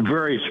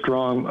very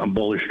strong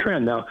bullish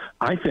trend. Now,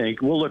 I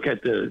think we'll look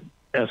at the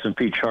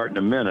S&P chart in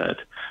a minute,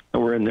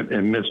 and we're in the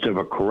midst of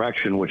a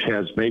correction, which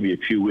has maybe a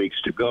few weeks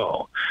to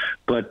go.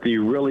 But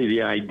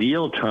the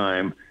ideal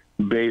time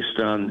based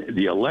on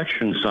the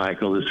election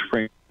cycle, the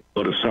spring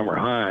low to summer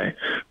high,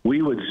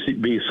 we would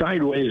be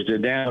sideways to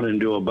down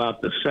into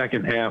about the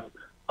second half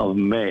of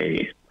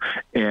May.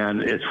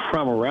 And it's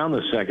from around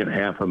the second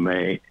half of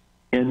May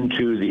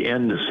into the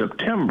end of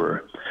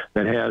September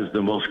that has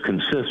the most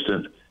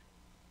consistent,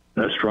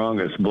 the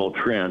strongest bull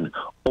trend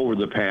over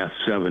the past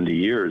 70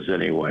 years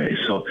anyway.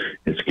 So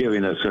it's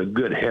giving us a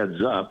good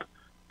heads up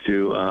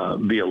to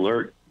be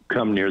alert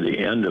come near the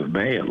end of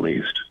May at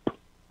least.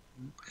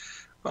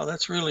 Well,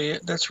 that's really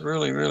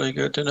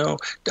good to know.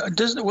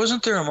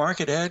 Wasn't there a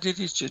market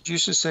adage that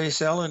used to say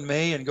sell in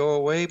May and go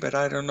away? But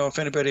I don't know if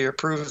anybody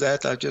approved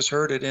that. I've just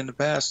heard it in the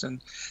past in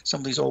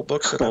some of these old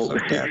books that I've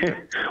looked at.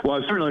 Well,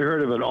 I've certainly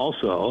heard of it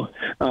also,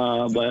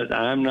 but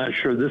I'm not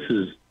sure this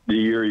is the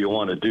year you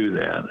want to do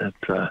that.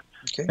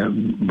 Okay.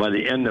 By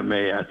the end of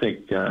May, I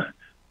think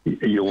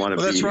you want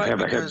to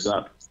have a heads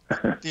up.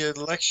 The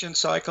election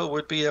cycle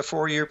would be a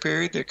 4-year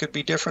period that could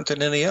be different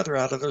than any other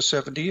out of those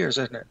 70 years,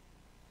 isn't it?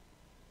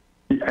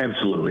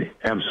 Absolutely.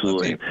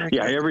 Okay,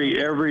 yeah,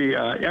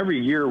 every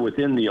year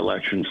within the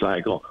election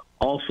cycle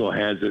also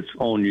has its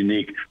own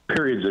unique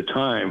periods of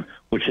time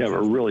which have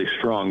a really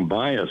strong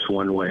bias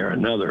one way or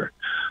another.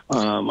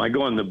 I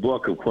go in the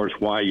book, of course,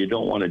 why you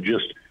don't want to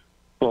just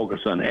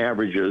focus on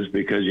averages,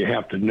 because you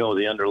have to know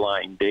the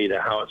underlying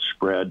data, how it's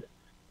spread,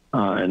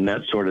 and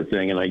that sort of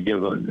thing. And I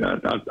give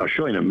I'll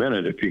show you in a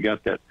minute if you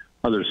got that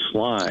other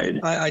slide.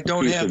 I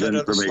don't have that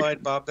other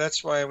slide, Bob.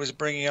 That's why I was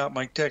bringing out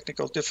my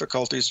technical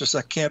difficulties. Just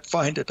I can't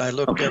find it. I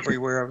looked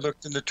everywhere. I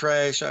looked in the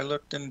trash. I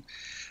looked in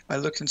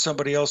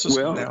somebody else's.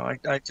 Now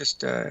I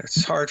just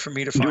it's hard for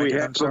me to find it.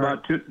 I'm sorry.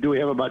 Do we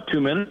have about 2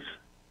 minutes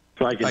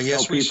so I can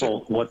tell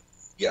people what?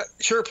 Yeah,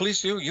 sure.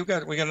 Please do. We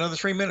got another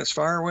 3 minutes.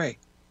 Fire away.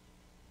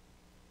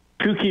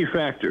 2 key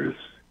factors.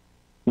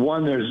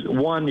 One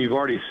you've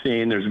already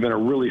seen. There's been a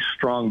really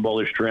strong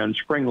bullish trend,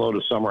 spring low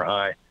to summer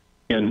high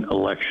in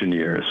election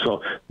years.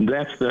 So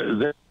that's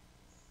a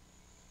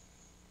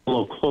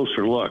little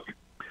closer look.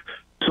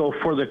 So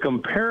for the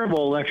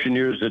comparable election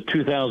years to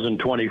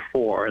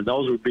 2024,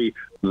 those would be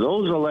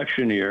those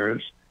election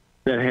years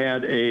that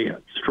had a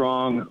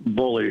strong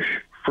bullish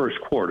first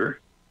quarter,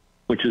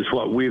 which is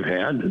what we've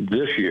had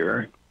this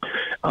year.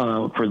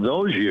 For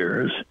those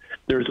years,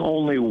 there's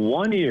only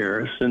 1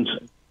 year since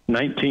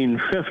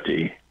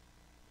 1950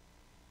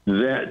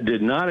 that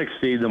did not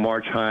exceed the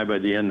March high by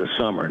the end of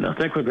summer. Now,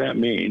 think what that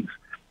means.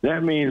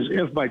 That means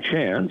if by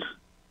chance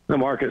the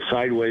market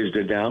sideways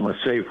to down,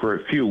 let's say for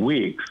a few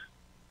weeks,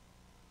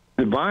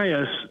 the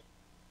bias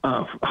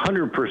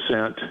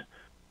 100%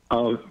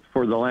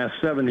 for the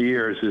last 70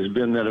 years has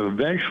been that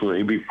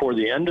eventually, before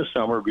the end of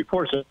summer,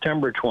 before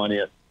September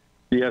 20th,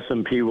 the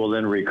S&P will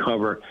then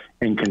recover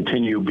and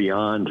continue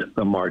beyond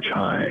the March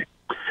high.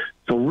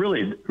 So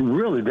really,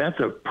 that's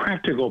a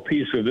practical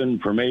piece of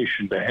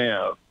information to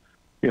have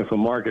if a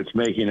market's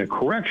making a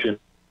correction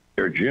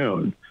or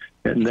June,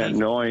 and that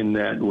knowing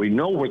that we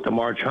know what the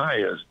March high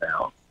is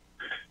now,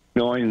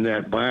 knowing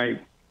that by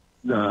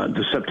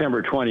the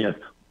September 20th,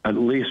 at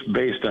least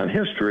based on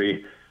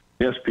history,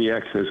 the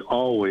SPX has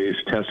always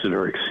tested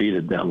or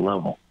exceeded that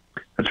level.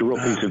 That's a real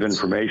piece of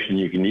information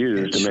you can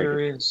use to make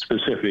a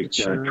specific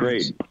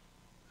trade.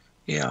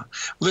 Yeah.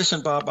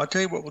 Listen, Bob, I'll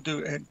tell you what we'll do.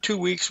 In 2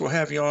 weeks, we'll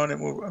have you on,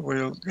 and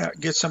we'll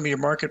get some of your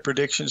market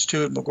predictions,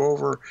 too, and we'll go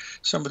over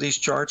some of these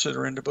charts that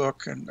are in the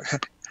book, and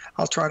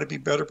I'll try to be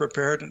better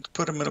prepared and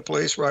put them in a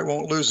place where I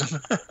won't lose them.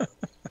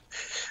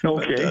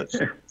 Okay. But,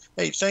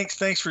 hey,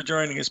 thanks for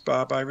joining us,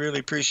 Bob. I really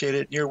appreciate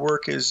it. Your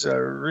work is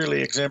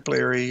really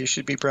exemplary. You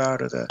should be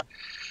proud of the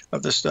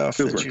stuff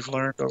that you've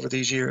learned over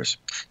these years.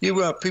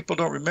 You people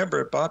don't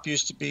remember it. Bob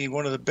used to be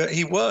one of the best.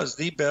 He was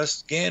the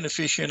best GAN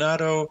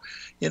aficionado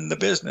in the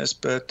business,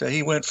 but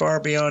he went far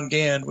beyond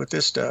GAN with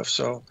this stuff.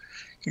 So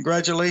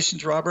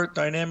congratulations, Robert.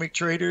 Dynamic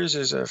Traders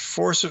is a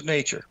force of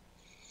nature.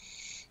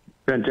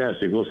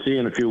 Fantastic. We'll see you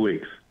in a few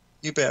weeks.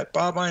 You bet.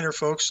 Bob Einer,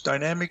 folks,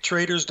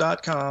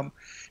 dynamictraders.com.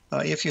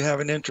 If you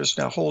have an interest.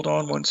 Now, hold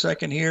on 1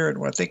 second here,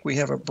 and I think we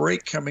have a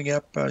break coming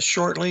up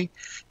shortly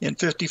in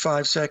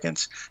 55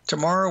 seconds.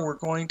 Tomorrow, we're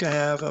going to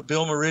have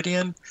Bill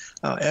Meridian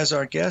as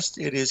our guest.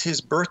 It is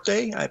his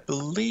birthday. I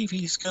believe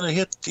he's going to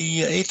hit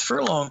the 8th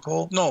furlong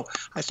pole. No,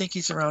 I think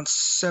he's around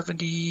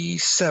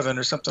 77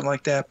 or something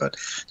like that, but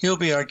he'll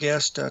be our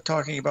guest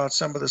talking about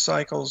some of the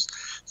cycles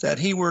that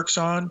he works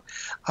on.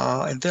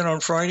 And then on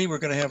Friday, we're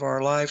going to have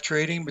our live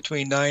trading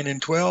between 9 and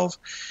 12.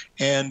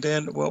 And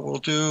then what we'll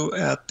do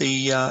at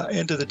the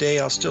end of the day,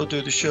 I'll still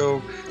do the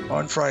show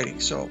on Friday.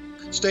 So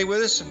stay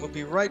with us, and we'll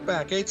be right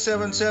back.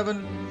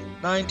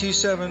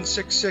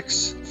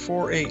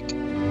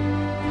 877-927-6648.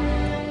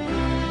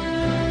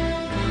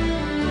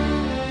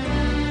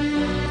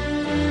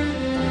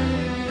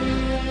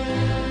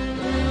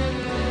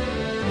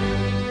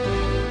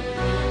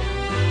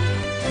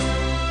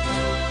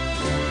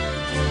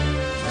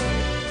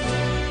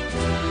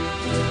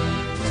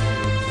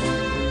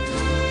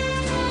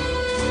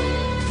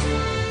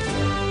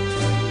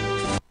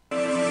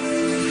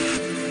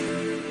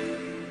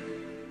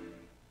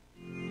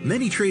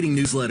 Many trading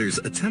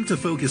newsletters attempt to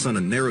focus on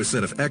a narrow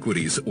set of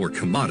equities or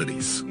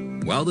commodities.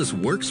 While this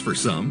works for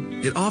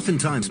some, it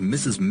oftentimes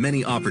misses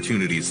many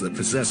opportunities that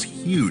possess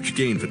huge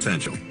gain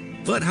potential.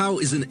 But how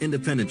is an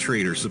independent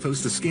trader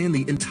supposed to scan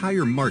the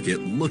entire market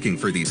looking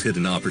for these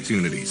hidden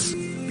opportunities?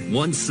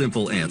 One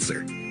simple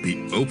answer: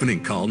 the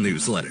opening call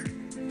newsletter.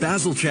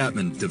 Basil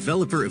Chapman,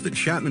 developer of the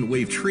Chapman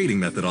Wave trading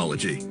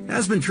methodology,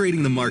 has been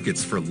trading the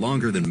markets for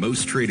longer than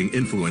most trading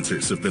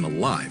influencers have been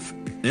alive.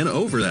 And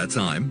over that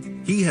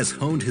time, he has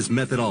honed his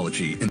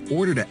methodology in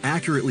order to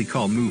accurately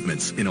call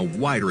movements in a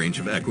wide range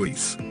of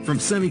equities, from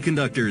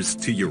semiconductors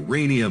to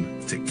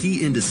uranium to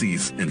key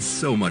indices and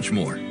so much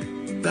more.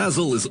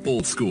 Basil is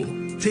old school,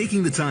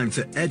 taking the time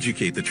to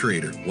educate the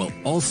trader while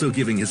also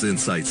giving his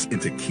insights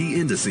into key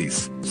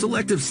indices,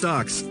 selective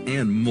stocks,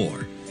 and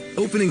more.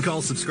 Opening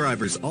call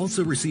subscribers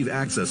also receive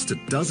access to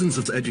dozens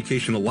of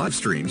educational live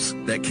streams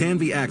that can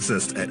be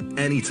accessed at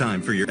any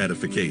time for your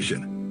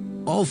edification.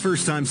 All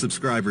first-time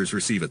subscribers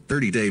receive a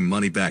 30-day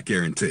money-back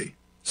guarantee.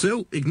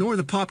 So ignore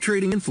the pop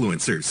trading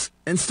influencers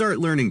and start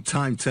learning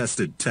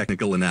time-tested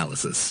technical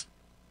analysis.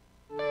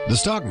 The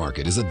stock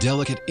market is a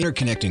delicate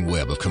interconnecting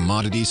web of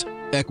commodities,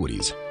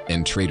 equities,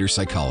 and trader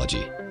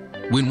psychology.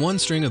 When one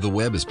string of the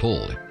web is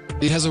pulled,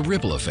 it has a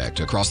ripple effect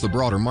across the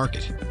broader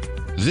market.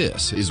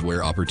 This is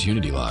where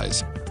opportunity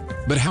lies.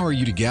 But how are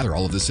you to gather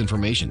all of this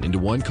information into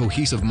one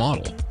cohesive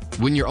model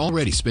when you're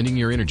already spending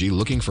your energy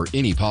looking for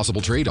any possible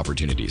trade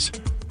opportunities?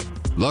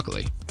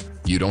 Luckily,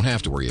 you don't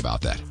have to worry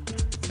about that,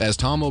 as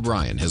Tom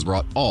O'Brien has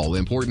brought all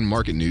important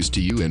market news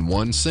to you in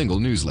one single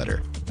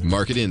newsletter,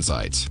 Market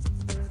Insights.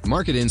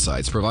 Market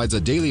Insights provides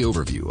a daily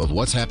overview of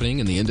what's happening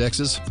in the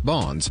indexes,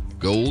 bonds,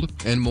 gold,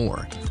 and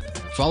more.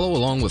 Follow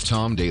along with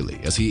Tom daily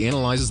as he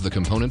analyzes the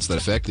components that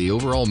affect the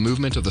overall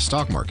movement of the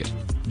stock market,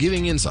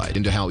 giving insight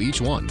into how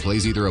each one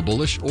plays either a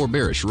bullish or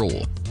bearish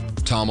role.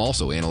 Tom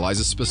also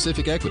analyzes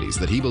specific equities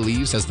that he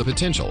believes has the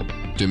potential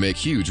to make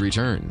huge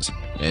returns,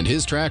 and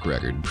his track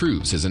record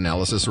proves his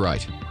analysis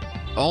right.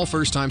 All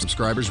first-time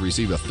subscribers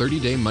receive a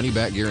 30-day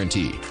money-back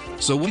guarantee.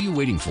 So what are you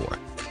waiting for?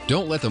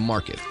 Don't let the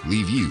market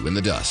leave you in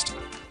the dust.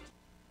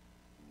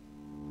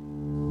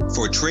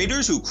 For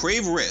traders who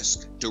crave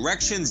risk,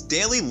 Direxion's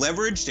daily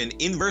leveraged and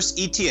inverse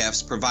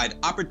ETFs provide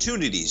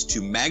opportunities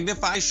to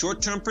magnify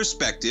short-term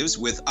perspectives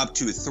with up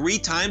to 3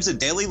 times a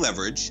daily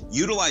leverage,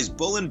 utilize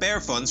bull and bear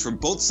funds from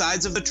both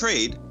sides of the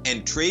trade,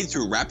 and trade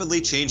through rapidly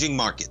changing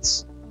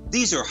markets.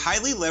 These are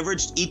highly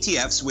leveraged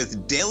ETFs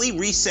with daily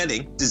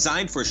resetting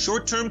designed for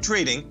short-term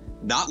trading,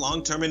 not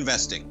long-term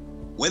investing.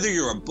 Whether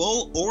you're a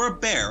bull or a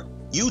bear,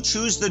 you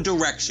choose the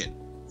Direxion.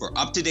 For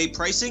up-to-date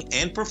pricing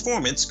and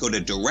performance, go to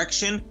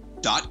Direxion.com.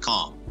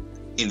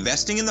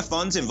 Investing in the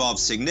funds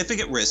involves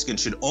significant risk and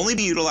should only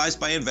be utilized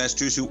by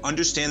investors who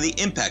understand the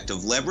impact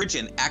of leverage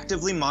and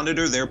actively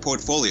monitor their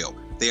portfolio.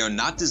 They are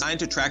not designed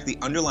to track the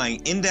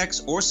underlying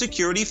index or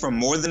security for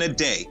more than a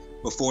day.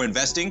 Before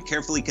investing,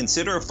 carefully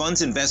consider a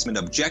fund's investment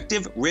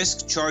objective,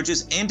 risk,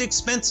 charges, and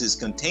expenses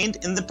contained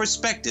in the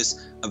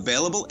prospectus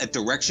available at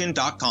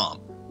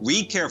Direxion.com.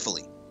 Read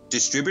carefully.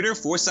 Distributor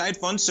Foreside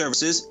Fund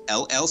Services,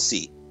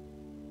 LLC.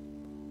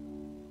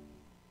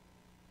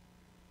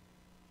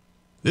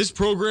 This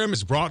program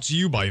is brought to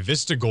you by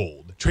Vista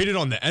Gold, traded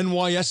on the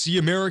NYSE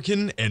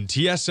American and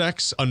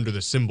TSX under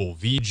the symbol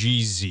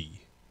VGZ.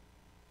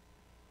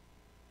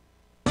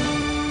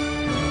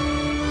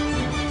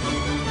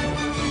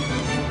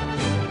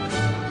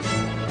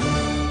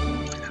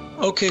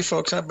 Okay,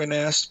 folks, I've been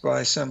asked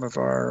by some of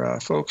our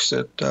folks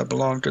that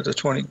belong to the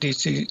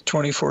DC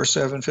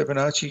 24/7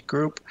 Fibonacci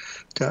group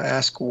to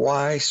ask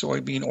why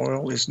soybean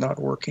oil is not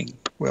working.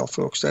 Well,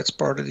 folks, that's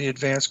part of the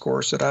advanced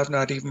course that I've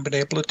not even been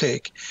able to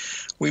take.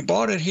 We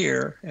bought it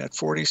here at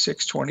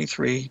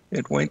 46.23.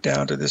 It went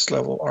down to this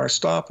level. Our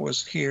stop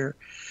was here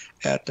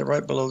at the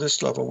right below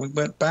this level. We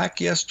went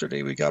back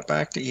yesterday. We got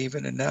back to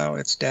even, and now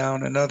it's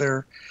down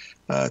another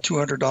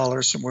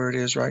 $200 from where it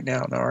is right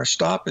now. Now, our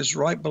stop is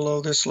right below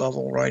this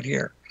level right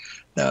here.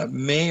 Now, it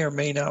may or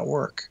may not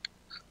work.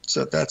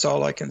 So that's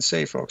all I can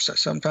say, folks.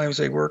 Sometimes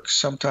they work,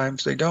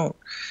 sometimes they don't.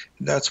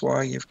 And that's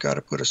why you've got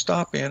to put a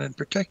stop in and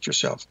protect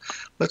yourself.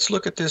 Let's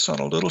look at this on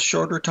a little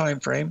shorter time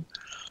frame.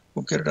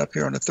 We'll get it up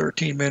here on a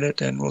 13-minute,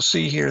 and we'll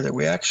see here that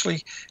we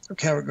actually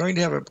are going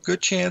to have a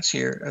good chance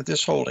here at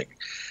this holding.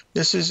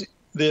 This is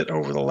that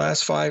over the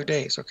last 5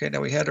 days. Okay,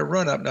 now we had a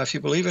run up. Now, if you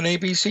believe in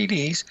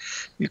ABCDs,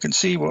 you can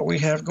see what we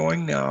have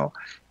going now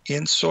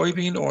in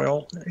soybean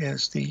oil.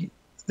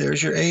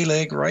 There's your A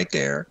leg right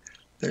there.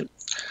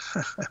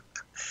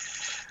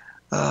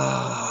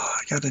 I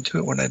got to do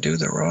it when I do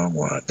the wrong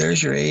one.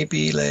 There's your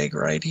AB leg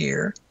right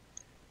here.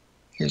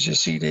 Here's your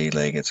CD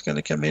leg. It's going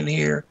to come in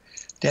here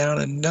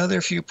down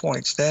another few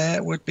points.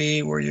 That would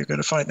be where you're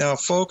going to find. Now,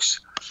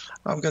 folks,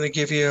 I'm going to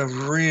give you a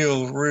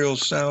real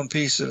sound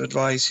piece of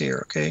advice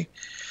here, okay?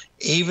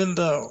 Even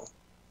though,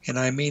 and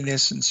I mean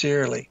this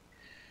sincerely,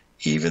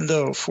 even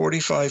though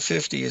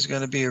 45.50 is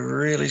going to be a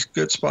really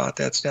good spot,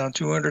 that's down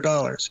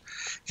 $200,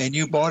 and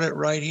you bought it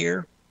right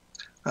here,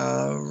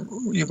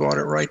 you bought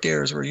it right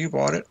there is where you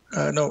bought it.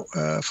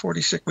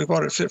 46, we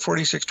bought it at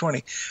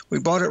 46.20. We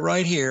bought it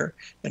right here,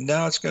 and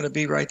now it's going to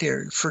be right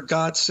there. For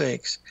God's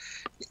sakes,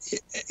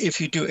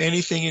 if you do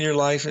anything in your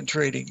life in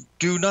trading,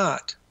 do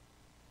not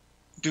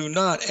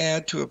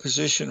add to a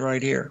position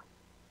right here.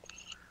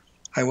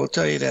 I will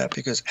tell you that,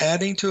 because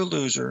adding to a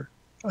loser,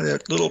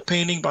 that little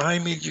painting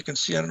behind me, you can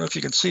see, I don't know if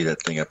you can see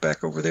that thing up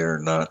back over there or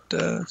not,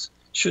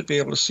 should be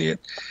able to see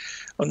it.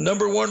 A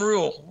number one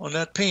rule on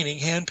that painting,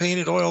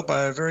 hand-painted oil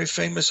by a very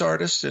famous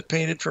artist that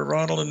painted for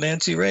Ronald and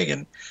Nancy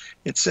Reagan,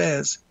 it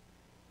says,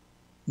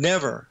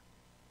 never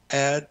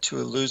add to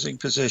a losing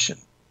position.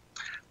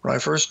 When I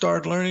first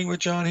started learning with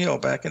John Hill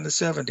back in the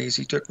 70s,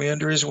 he took me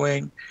under his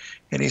wing,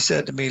 and he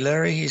said to me,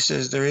 Larry, he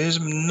says, there is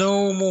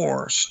no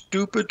more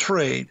stupid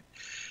trade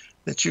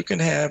that you can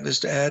have is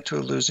to add to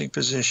a losing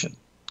position.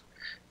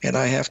 And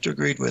I have to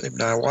agree with him.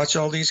 Now, I watch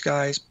all these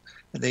guys,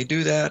 and they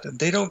do that, and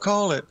they don't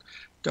call it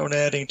don't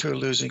adding to a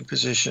losing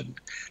position.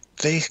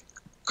 They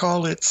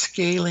call it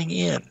scaling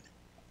in.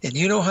 And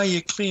you know how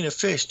you clean a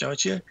fish,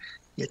 don't you?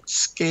 You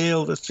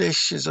scale the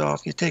fishes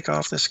off. You take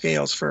off the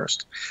scales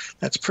first.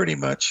 That's pretty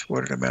much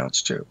what it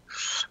amounts to.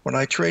 When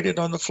I traded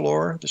on the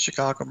floor, the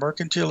Chicago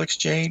Mercantile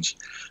Exchange,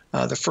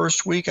 the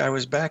first week I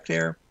was back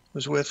there,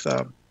 was with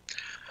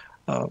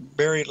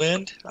Barry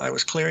Lind. I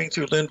was clearing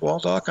through Lind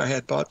Waldock. I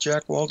had bought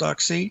Jack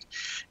Waldock's seat,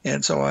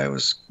 and so I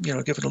was,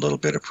 given a little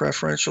bit of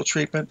preferential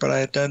treatment, but I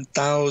had done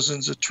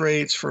thousands of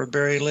trades for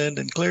Barry Lind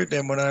and cleared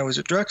them when I was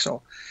at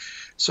Drexel.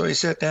 So he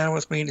sat down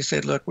with me and he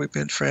said, look, we've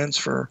been friends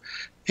for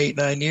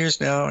 8-9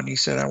 years now, and he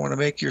said, I want to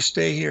make your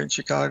stay here in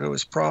Chicago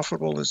as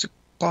profitable as it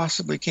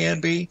possibly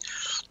can be.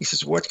 He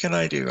says, what can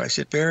I do? I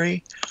said,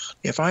 Barry,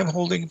 if I'm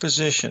holding a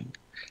position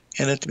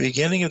and at the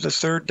beginning of the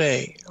third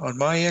day on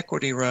my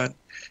equity run,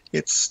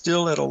 it's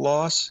still at a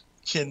loss,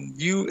 can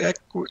you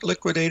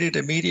liquidate it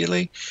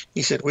immediately?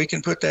 He said, we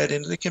can put that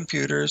into the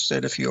computers,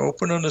 that if you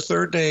open on the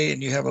third day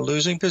and you have a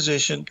losing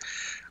position,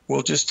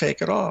 we'll just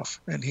take it off.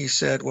 And he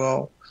said,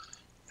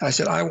 I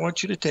said, I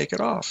want you to take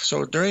it off.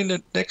 So during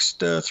the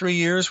next 3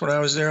 years when I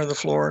was there on the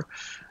floor,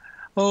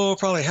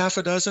 probably half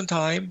a dozen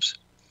times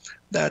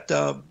that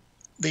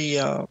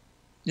the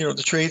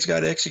trades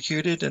got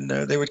executed, and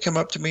they would come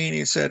up to me and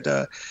he said,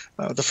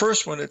 the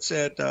first one it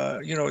said,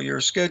 you're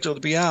scheduled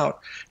to be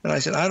out. And I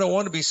said, I don't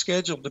want to be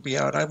scheduled to be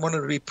out. I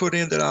wanted to be put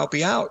in that I'll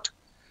be out.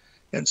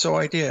 And so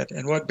I did.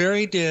 And what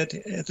Barry did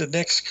at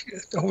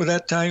over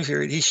that time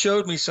period, he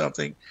showed me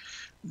something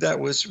that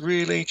was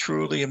really,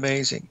 truly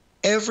amazing.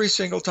 Every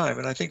single time,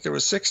 and I think there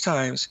were 6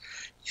 times,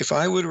 if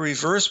I would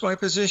reverse my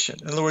position,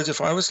 in other words, if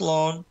I was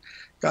long,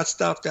 got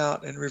stopped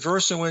out, and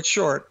reversed and went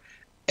short,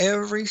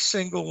 every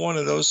single one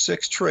of those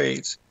 6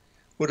 trades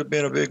would have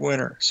been a big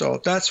winner. So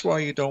that's why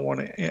you don't want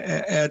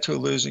to add to a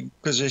losing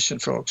position,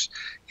 folks.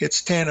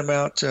 It's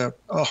tantamount to,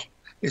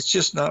 it's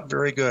just not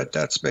very good.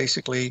 That's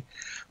basically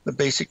the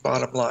basic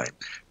bottom line.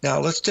 Now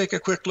let's take a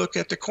quick look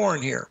at the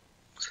corn here.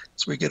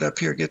 So we get up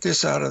here, get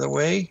this out of the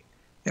way,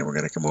 and we're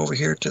going to come over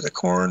here to the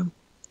corn.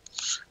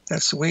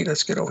 That's the wheat.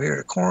 Let's get over here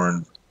to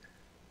corn.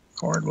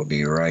 Corn will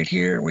be right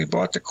here. We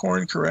bought the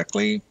corn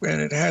correctly,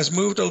 and it has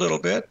moved a little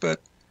bit,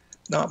 but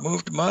not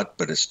moved much,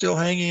 but it's still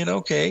hanging in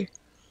okay.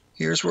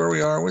 Here's where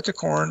we are with the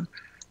corn.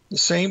 The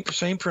same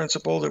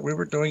principle that we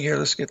were doing here.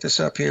 Let's get this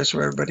up here so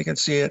everybody can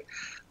see it.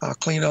 I'll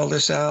clean all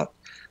this out.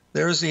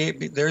 There's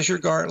your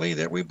Gartley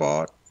that we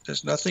bought.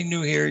 There's nothing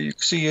new here. You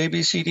can see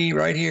ABCD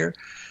right here.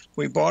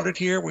 We bought it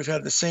here. We've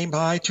had the same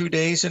high 2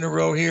 days in a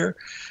row here.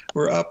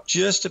 We're up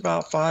just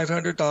about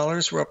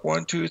 $500. We're up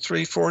 1, 2,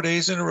 3, 4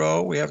 days in a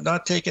row. We have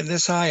not taken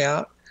this high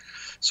out.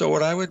 So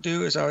what I would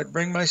do is I would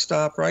bring my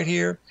stop right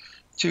here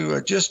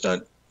to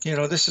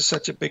this is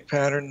such a big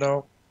pattern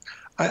though.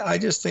 I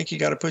just think you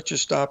got to put your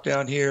stop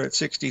down here at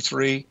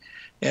 63.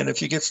 And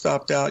if you get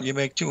stopped out, you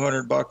make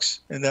 $200,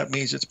 and that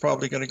means it's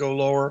probably going to go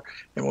lower,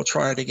 and we'll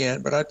try it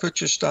again. But I'd put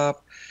your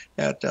stop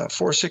at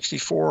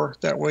 464.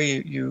 That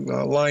way you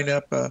line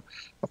up a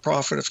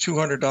profit of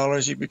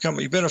 $200.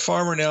 You've been a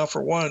farmer now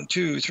for 1,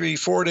 2, 3,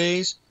 4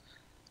 days,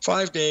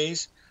 5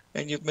 days,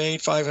 and you've made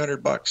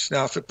 $500.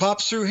 Now, if it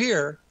pops through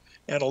here,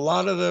 and a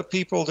lot of the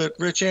people that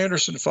Rich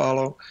Anderson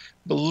follow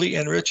believe,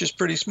 and Rich is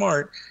pretty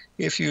smart,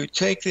 if you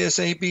take this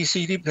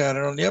ABCD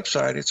pattern on the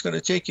upside, it's going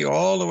to take you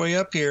all the way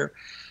up here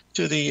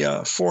to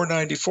the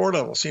 494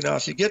 level. See, now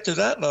if you get to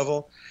that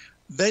level,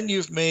 then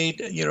you've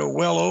made,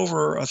 well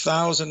over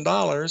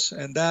 $1,000,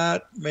 and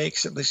that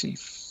makes it, let's see,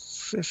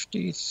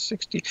 50,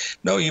 60.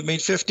 No, you made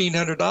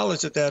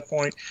 $1,500 at that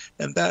point,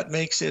 and that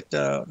makes it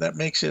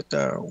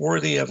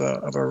worthy of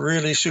a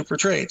really super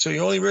trade. So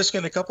you're only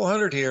risking a couple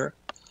hundred here,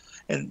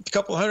 and a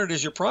couple hundred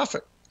is your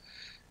profit.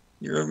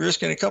 You're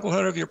risking a couple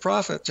hundred of your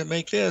profit to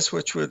make this,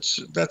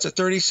 that's a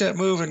 30-cent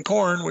move in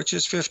corn, which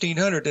is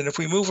 $1,500. And if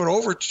we move it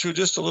over to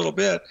just a little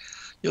bit,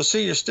 you'll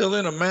see you're still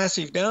in a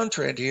massive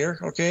downtrend here,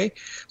 okay?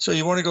 So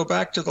you want to go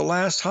back to the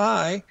last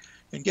high,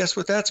 and guess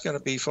what that's going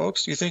to be,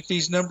 folks? Do you think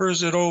these numbers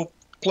that old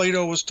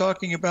Plato was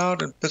talking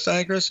about and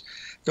Pythagoras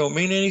don't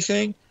mean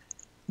anything?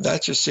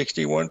 That's a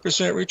 61%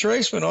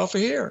 retracement off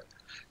of here.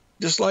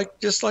 Just like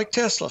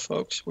Tesla,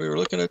 folks. We were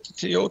looking at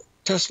the old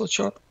Tesla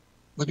chart.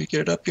 Let me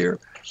get it up here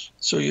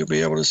so you'll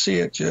be able to see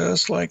it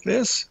just like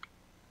this.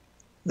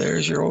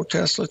 There's your old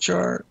Tesla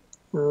chart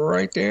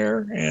right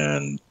there,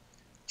 and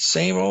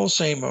same old,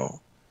 same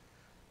old.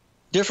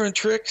 Different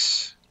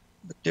tricks,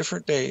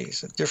 different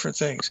days, and different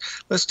things.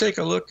 Let's take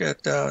a look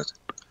at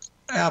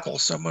Apple.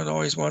 Someone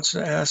always wants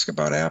to ask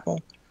about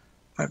Apple.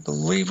 I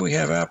believe we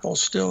have Apple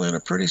still in a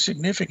pretty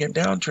significant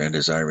downtrend,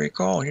 as I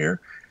recall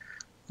here.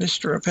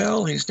 Mr.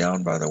 Appel, he's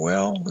down by the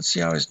well. Let's see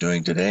how he's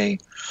doing today.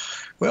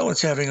 Well,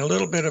 it's having a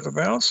little bit of a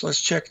bounce. Let's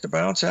check the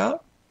bounce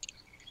out.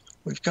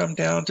 We've come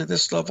down to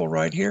this level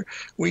right here.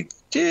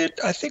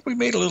 I think we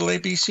made a little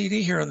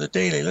ABCD here on the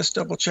daily. Let's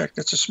double check.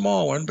 That's a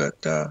small one,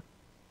 but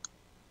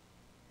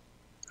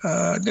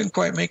didn't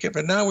quite make it.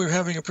 But now we're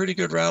having a pretty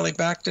good rally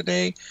back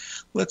today.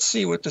 Let's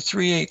see what the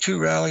 382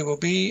 rally will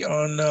be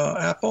on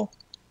Apple,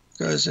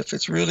 because if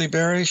it's really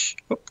bearish,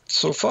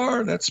 so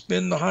far that's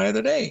been the high of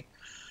the day,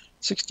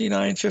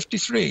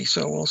 69.53.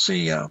 So we'll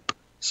see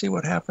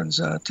what happens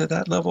to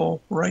that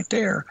level right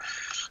there.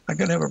 I'm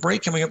going to have a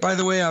break coming up. By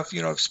the way, I've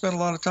spent a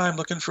lot of time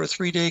looking for a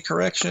 3-day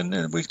correction,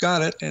 and we've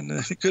got it. And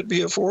it could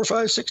be a 4,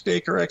 5,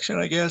 6-day correction,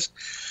 I guess.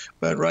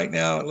 But right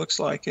now, it looks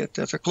like it.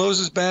 If it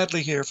closes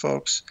badly here,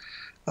 folks,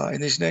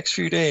 in these next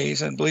few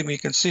days, and believe me, you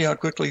can see how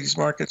quickly these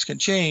markets can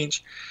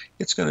change,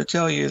 it's going to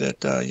tell you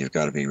that you've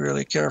got to be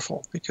really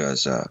careful,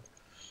 because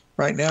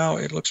right now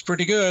it looks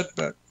pretty good,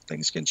 but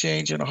things can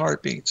change in a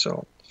heartbeat.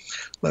 So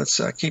let's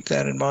keep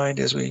that in mind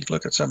as we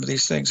look at some of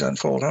these things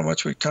unfold. How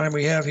much time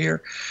we have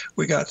here?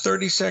 We got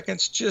 30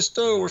 seconds.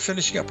 We're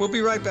finishing up. We'll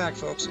be right back,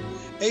 folks.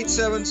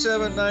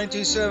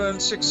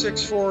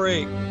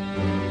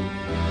 877-927-6648.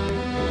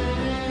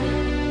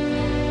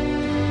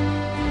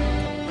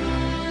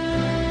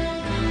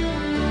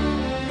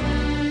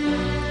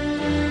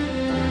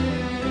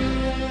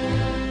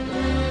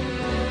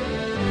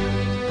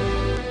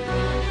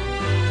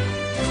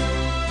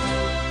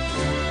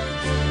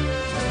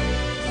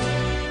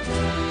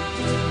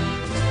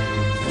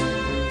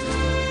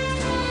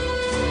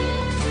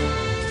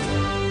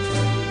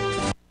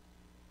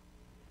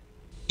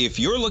 If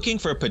you're looking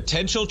for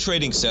potential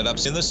trading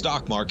setups in the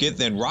stock market,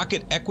 then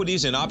Rocket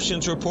Equities and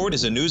Options Report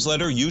is a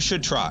newsletter you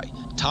should try.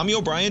 Tommy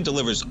O'Brien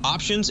delivers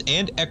options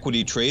and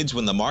equity trades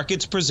when the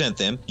markets present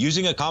them,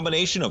 using a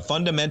combination of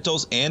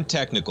fundamentals and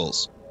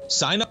technicals.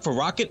 Sign up for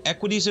Rocket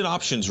Equities and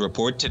Options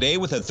Report today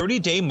with a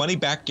 30-day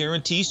money-back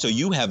guarantee, so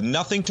you have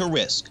nothing to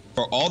risk.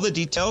 For all the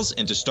details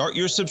and to start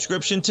your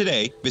subscription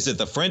today, visit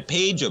the front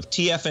page of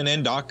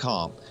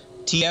TFNN.com.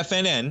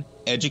 TFNN,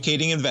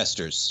 educating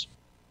investors.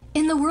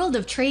 In the world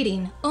of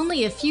trading,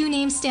 only a few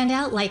names stand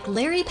out like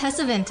Larry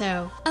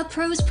Pesavento, a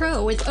pros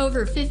pro with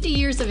over 50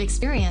 years of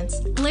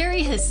experience.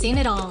 Larry has seen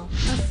it all.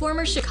 A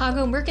former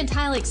Chicago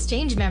Mercantile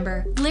Exchange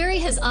member, Larry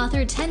has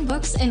authored 10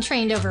 books and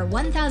trained over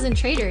 1,000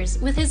 traders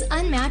with his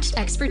unmatched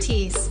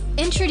expertise.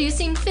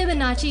 Introducing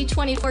Fibonacci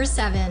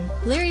 24/7,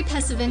 Larry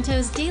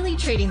Pesavento's daily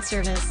trading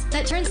service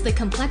that turns the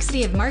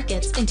complexity of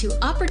markets into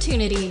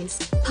opportunities.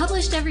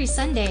 Published every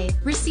Sunday,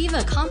 receive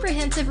a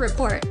comprehensive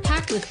report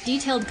packed with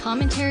detailed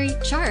commentary,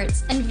 charts,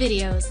 and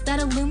videos that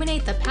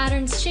illuminate the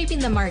patterns shaping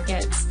the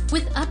markets,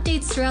 with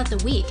updates throughout the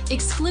week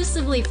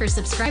exclusively for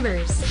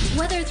subscribers.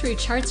 Whether through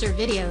charts or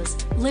videos,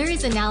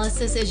 Larry's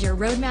analysis is your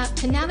roadmap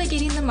to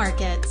navigating the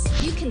markets.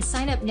 You can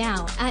sign up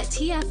now at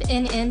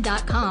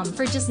TFNN.com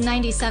for just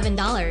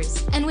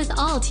 $97. And with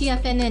all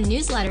TFNN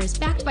newsletters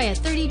backed by a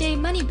 30-day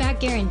money-back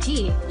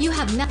guarantee, you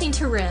have nothing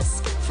to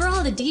risk. For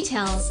all the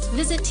details,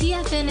 visit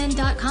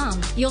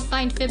TFNN.com. You'll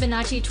find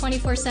Fibonacci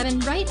 24/7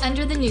 right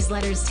under the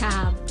newsletters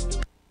tab.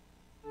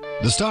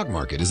 The stock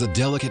market is a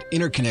delicate,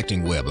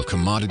 interconnecting web of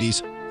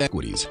commodities,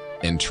 equities,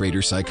 and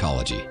trader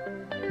psychology.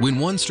 When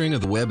one string of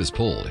the web is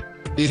pulled,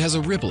 it has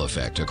a ripple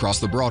effect across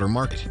the broader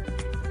market.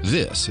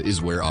 This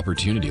is where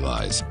opportunity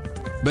lies.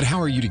 But how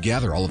are you to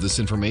gather all of this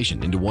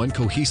information into one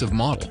cohesive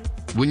model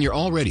when you're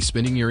already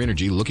spending your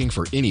energy looking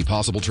for any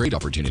possible trade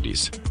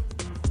opportunities?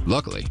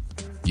 Luckily,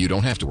 you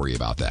don't have to worry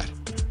about that,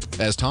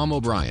 as Tom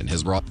O'Brien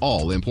has brought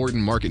all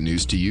important market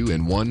news to you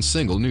in one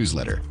single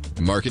newsletter,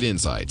 Market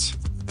Insights.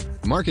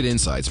 Market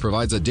Insights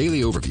provides a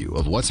daily overview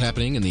of what's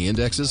happening in the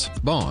indexes,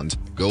 bonds,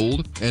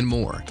 gold, and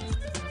more.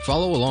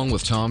 Follow along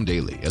with Tom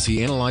daily as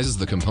he analyzes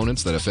the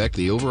components that affect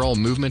the overall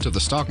movement of the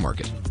stock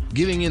market,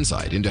 giving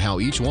insight into how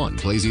each one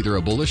plays either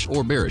a bullish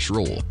or bearish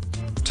role.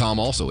 Tom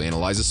also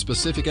analyzes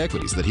specific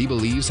equities that he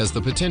believes has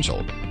the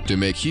potential to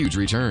make huge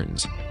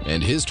returns,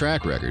 and his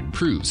track record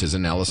proves his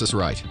analysis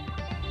right.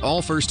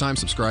 All first-time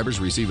subscribers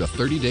receive a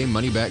 30-day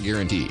money-back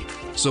guarantee.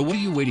 So what are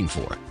you waiting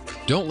for?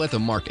 Don't let the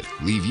market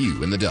leave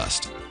you in the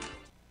dust.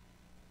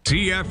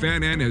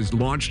 TFNN has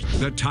launched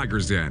the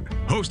Tiger's Den.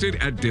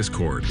 Hosted at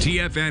Discord,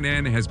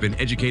 TFNN has been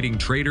educating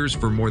traders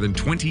for more than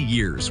 20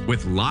 years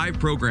with live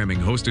programming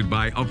hosted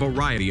by a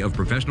variety of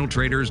professional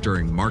traders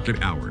during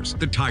market hours.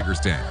 The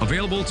Tiger's Den,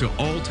 available to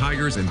all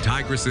tigers and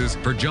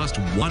tigresses for just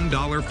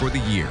 $1 for the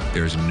year.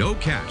 There's no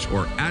catch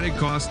or added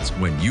costs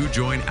when you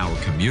join our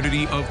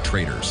community of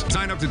traders.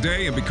 Sign up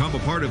today and become a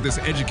part of this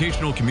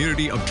educational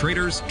community of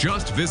traders.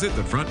 Just visit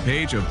the front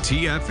page of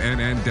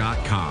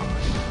TFNN.com.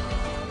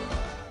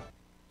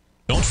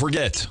 Don't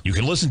forget, you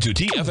can listen to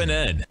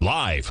TFNN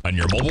live on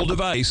your mobile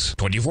device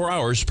 24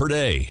 hours per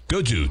day.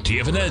 Go to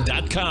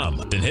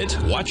TFNN.com, then hit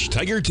Watch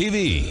Tiger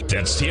TV.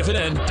 That's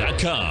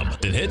TFNN.com,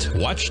 then hit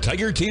Watch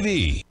Tiger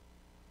TV.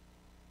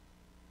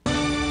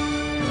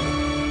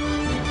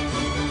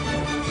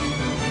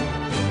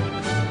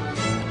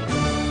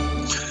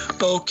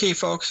 Okay,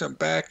 folks, I'm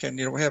back, and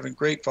we're having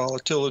great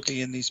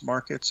volatility in these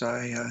markets.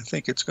 I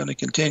think it's going to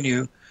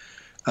continue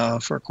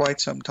for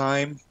quite some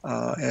time.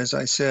 As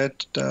I said,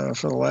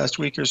 for the last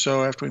week or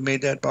so after we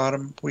made that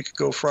bottom a week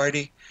ago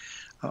Friday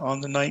on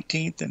the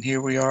 19th, and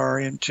here we are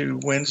into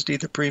Wednesday,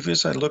 the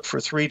previous. I look for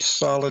 3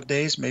 solid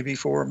days, maybe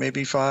 4,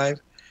 maybe 5.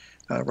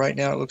 Right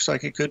now it looks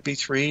like it could be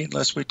 3,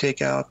 unless we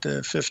take out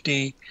the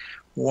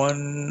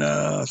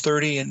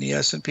 5130 in the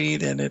S&P,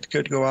 then it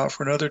could go out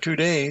for another 2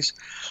 days.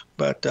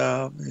 But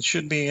it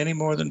shouldn't be any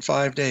more than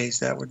 5 days.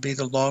 That would be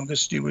the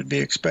longest you would be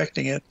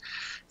expecting it.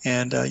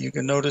 And you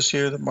can notice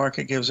here the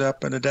market gives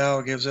up, and the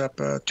Dow gives up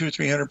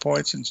 200-300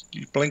 points, and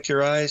you blink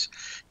your eyes,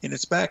 and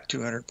it's back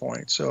 200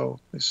 points. So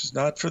this is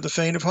not for the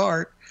faint of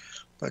heart,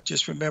 But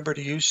just remember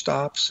to use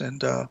stops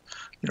and,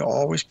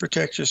 always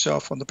protect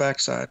yourself on the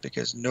backside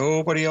because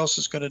nobody else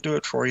is going to do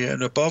it for you.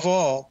 And above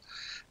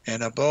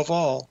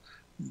all,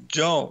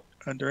 don't,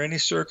 under any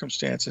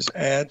circumstances,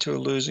 add to a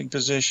losing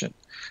position.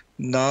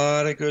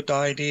 Not a good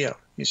idea.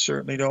 You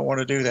certainly don't want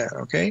to do that,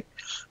 okay?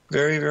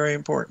 Very, very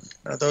important.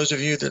 Now, those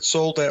of you that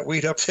sold that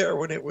wheat up there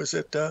when it was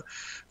at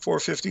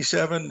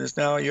 $4.57 is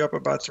now you're up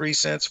about 3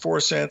 cents, 4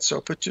 cents.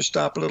 So put your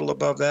stop a little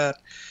above that,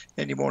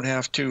 and you won't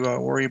have to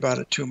worry about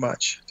it too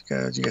much.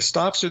 Because your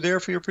stops are there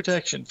for your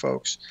protection,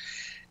 folks.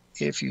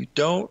 If you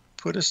don't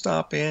put a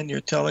stop in,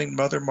 you're telling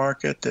Mother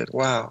Market that,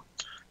 wow,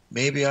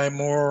 maybe I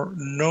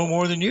know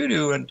more than you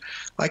do, and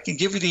I can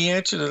give you the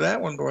answer to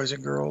that one, boys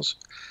and girls.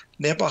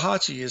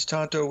 Nebahachi, as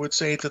Tonto would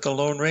say to the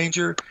Lone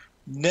Ranger,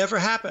 never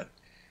happened.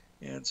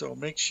 And so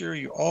make sure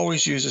you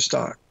always use a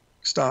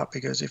stop,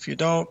 because if you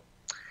don't,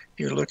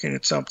 you're looking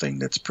at something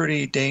that's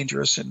pretty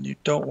dangerous, and you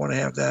don't want to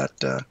have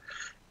that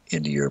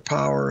into your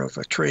power of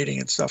trading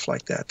and stuff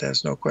like that.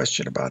 There's no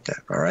question about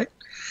that, all right?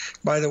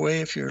 By the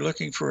way, if you're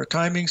looking for a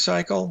timing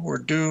cycle, we're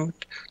due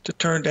to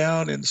turn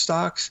down in the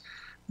stocks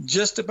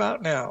just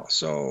about now.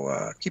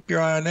 So keep your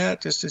eye on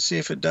that just to see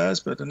if it does.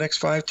 But the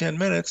next 5-10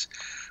 minutes,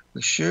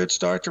 we should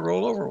start to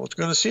roll over. We're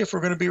going to see if we're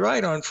going to be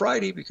right on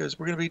Friday because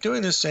we're going to be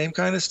doing this same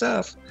kind of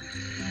stuff.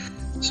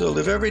 So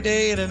live every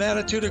day in an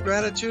attitude of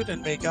gratitude,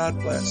 and may God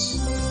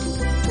bless.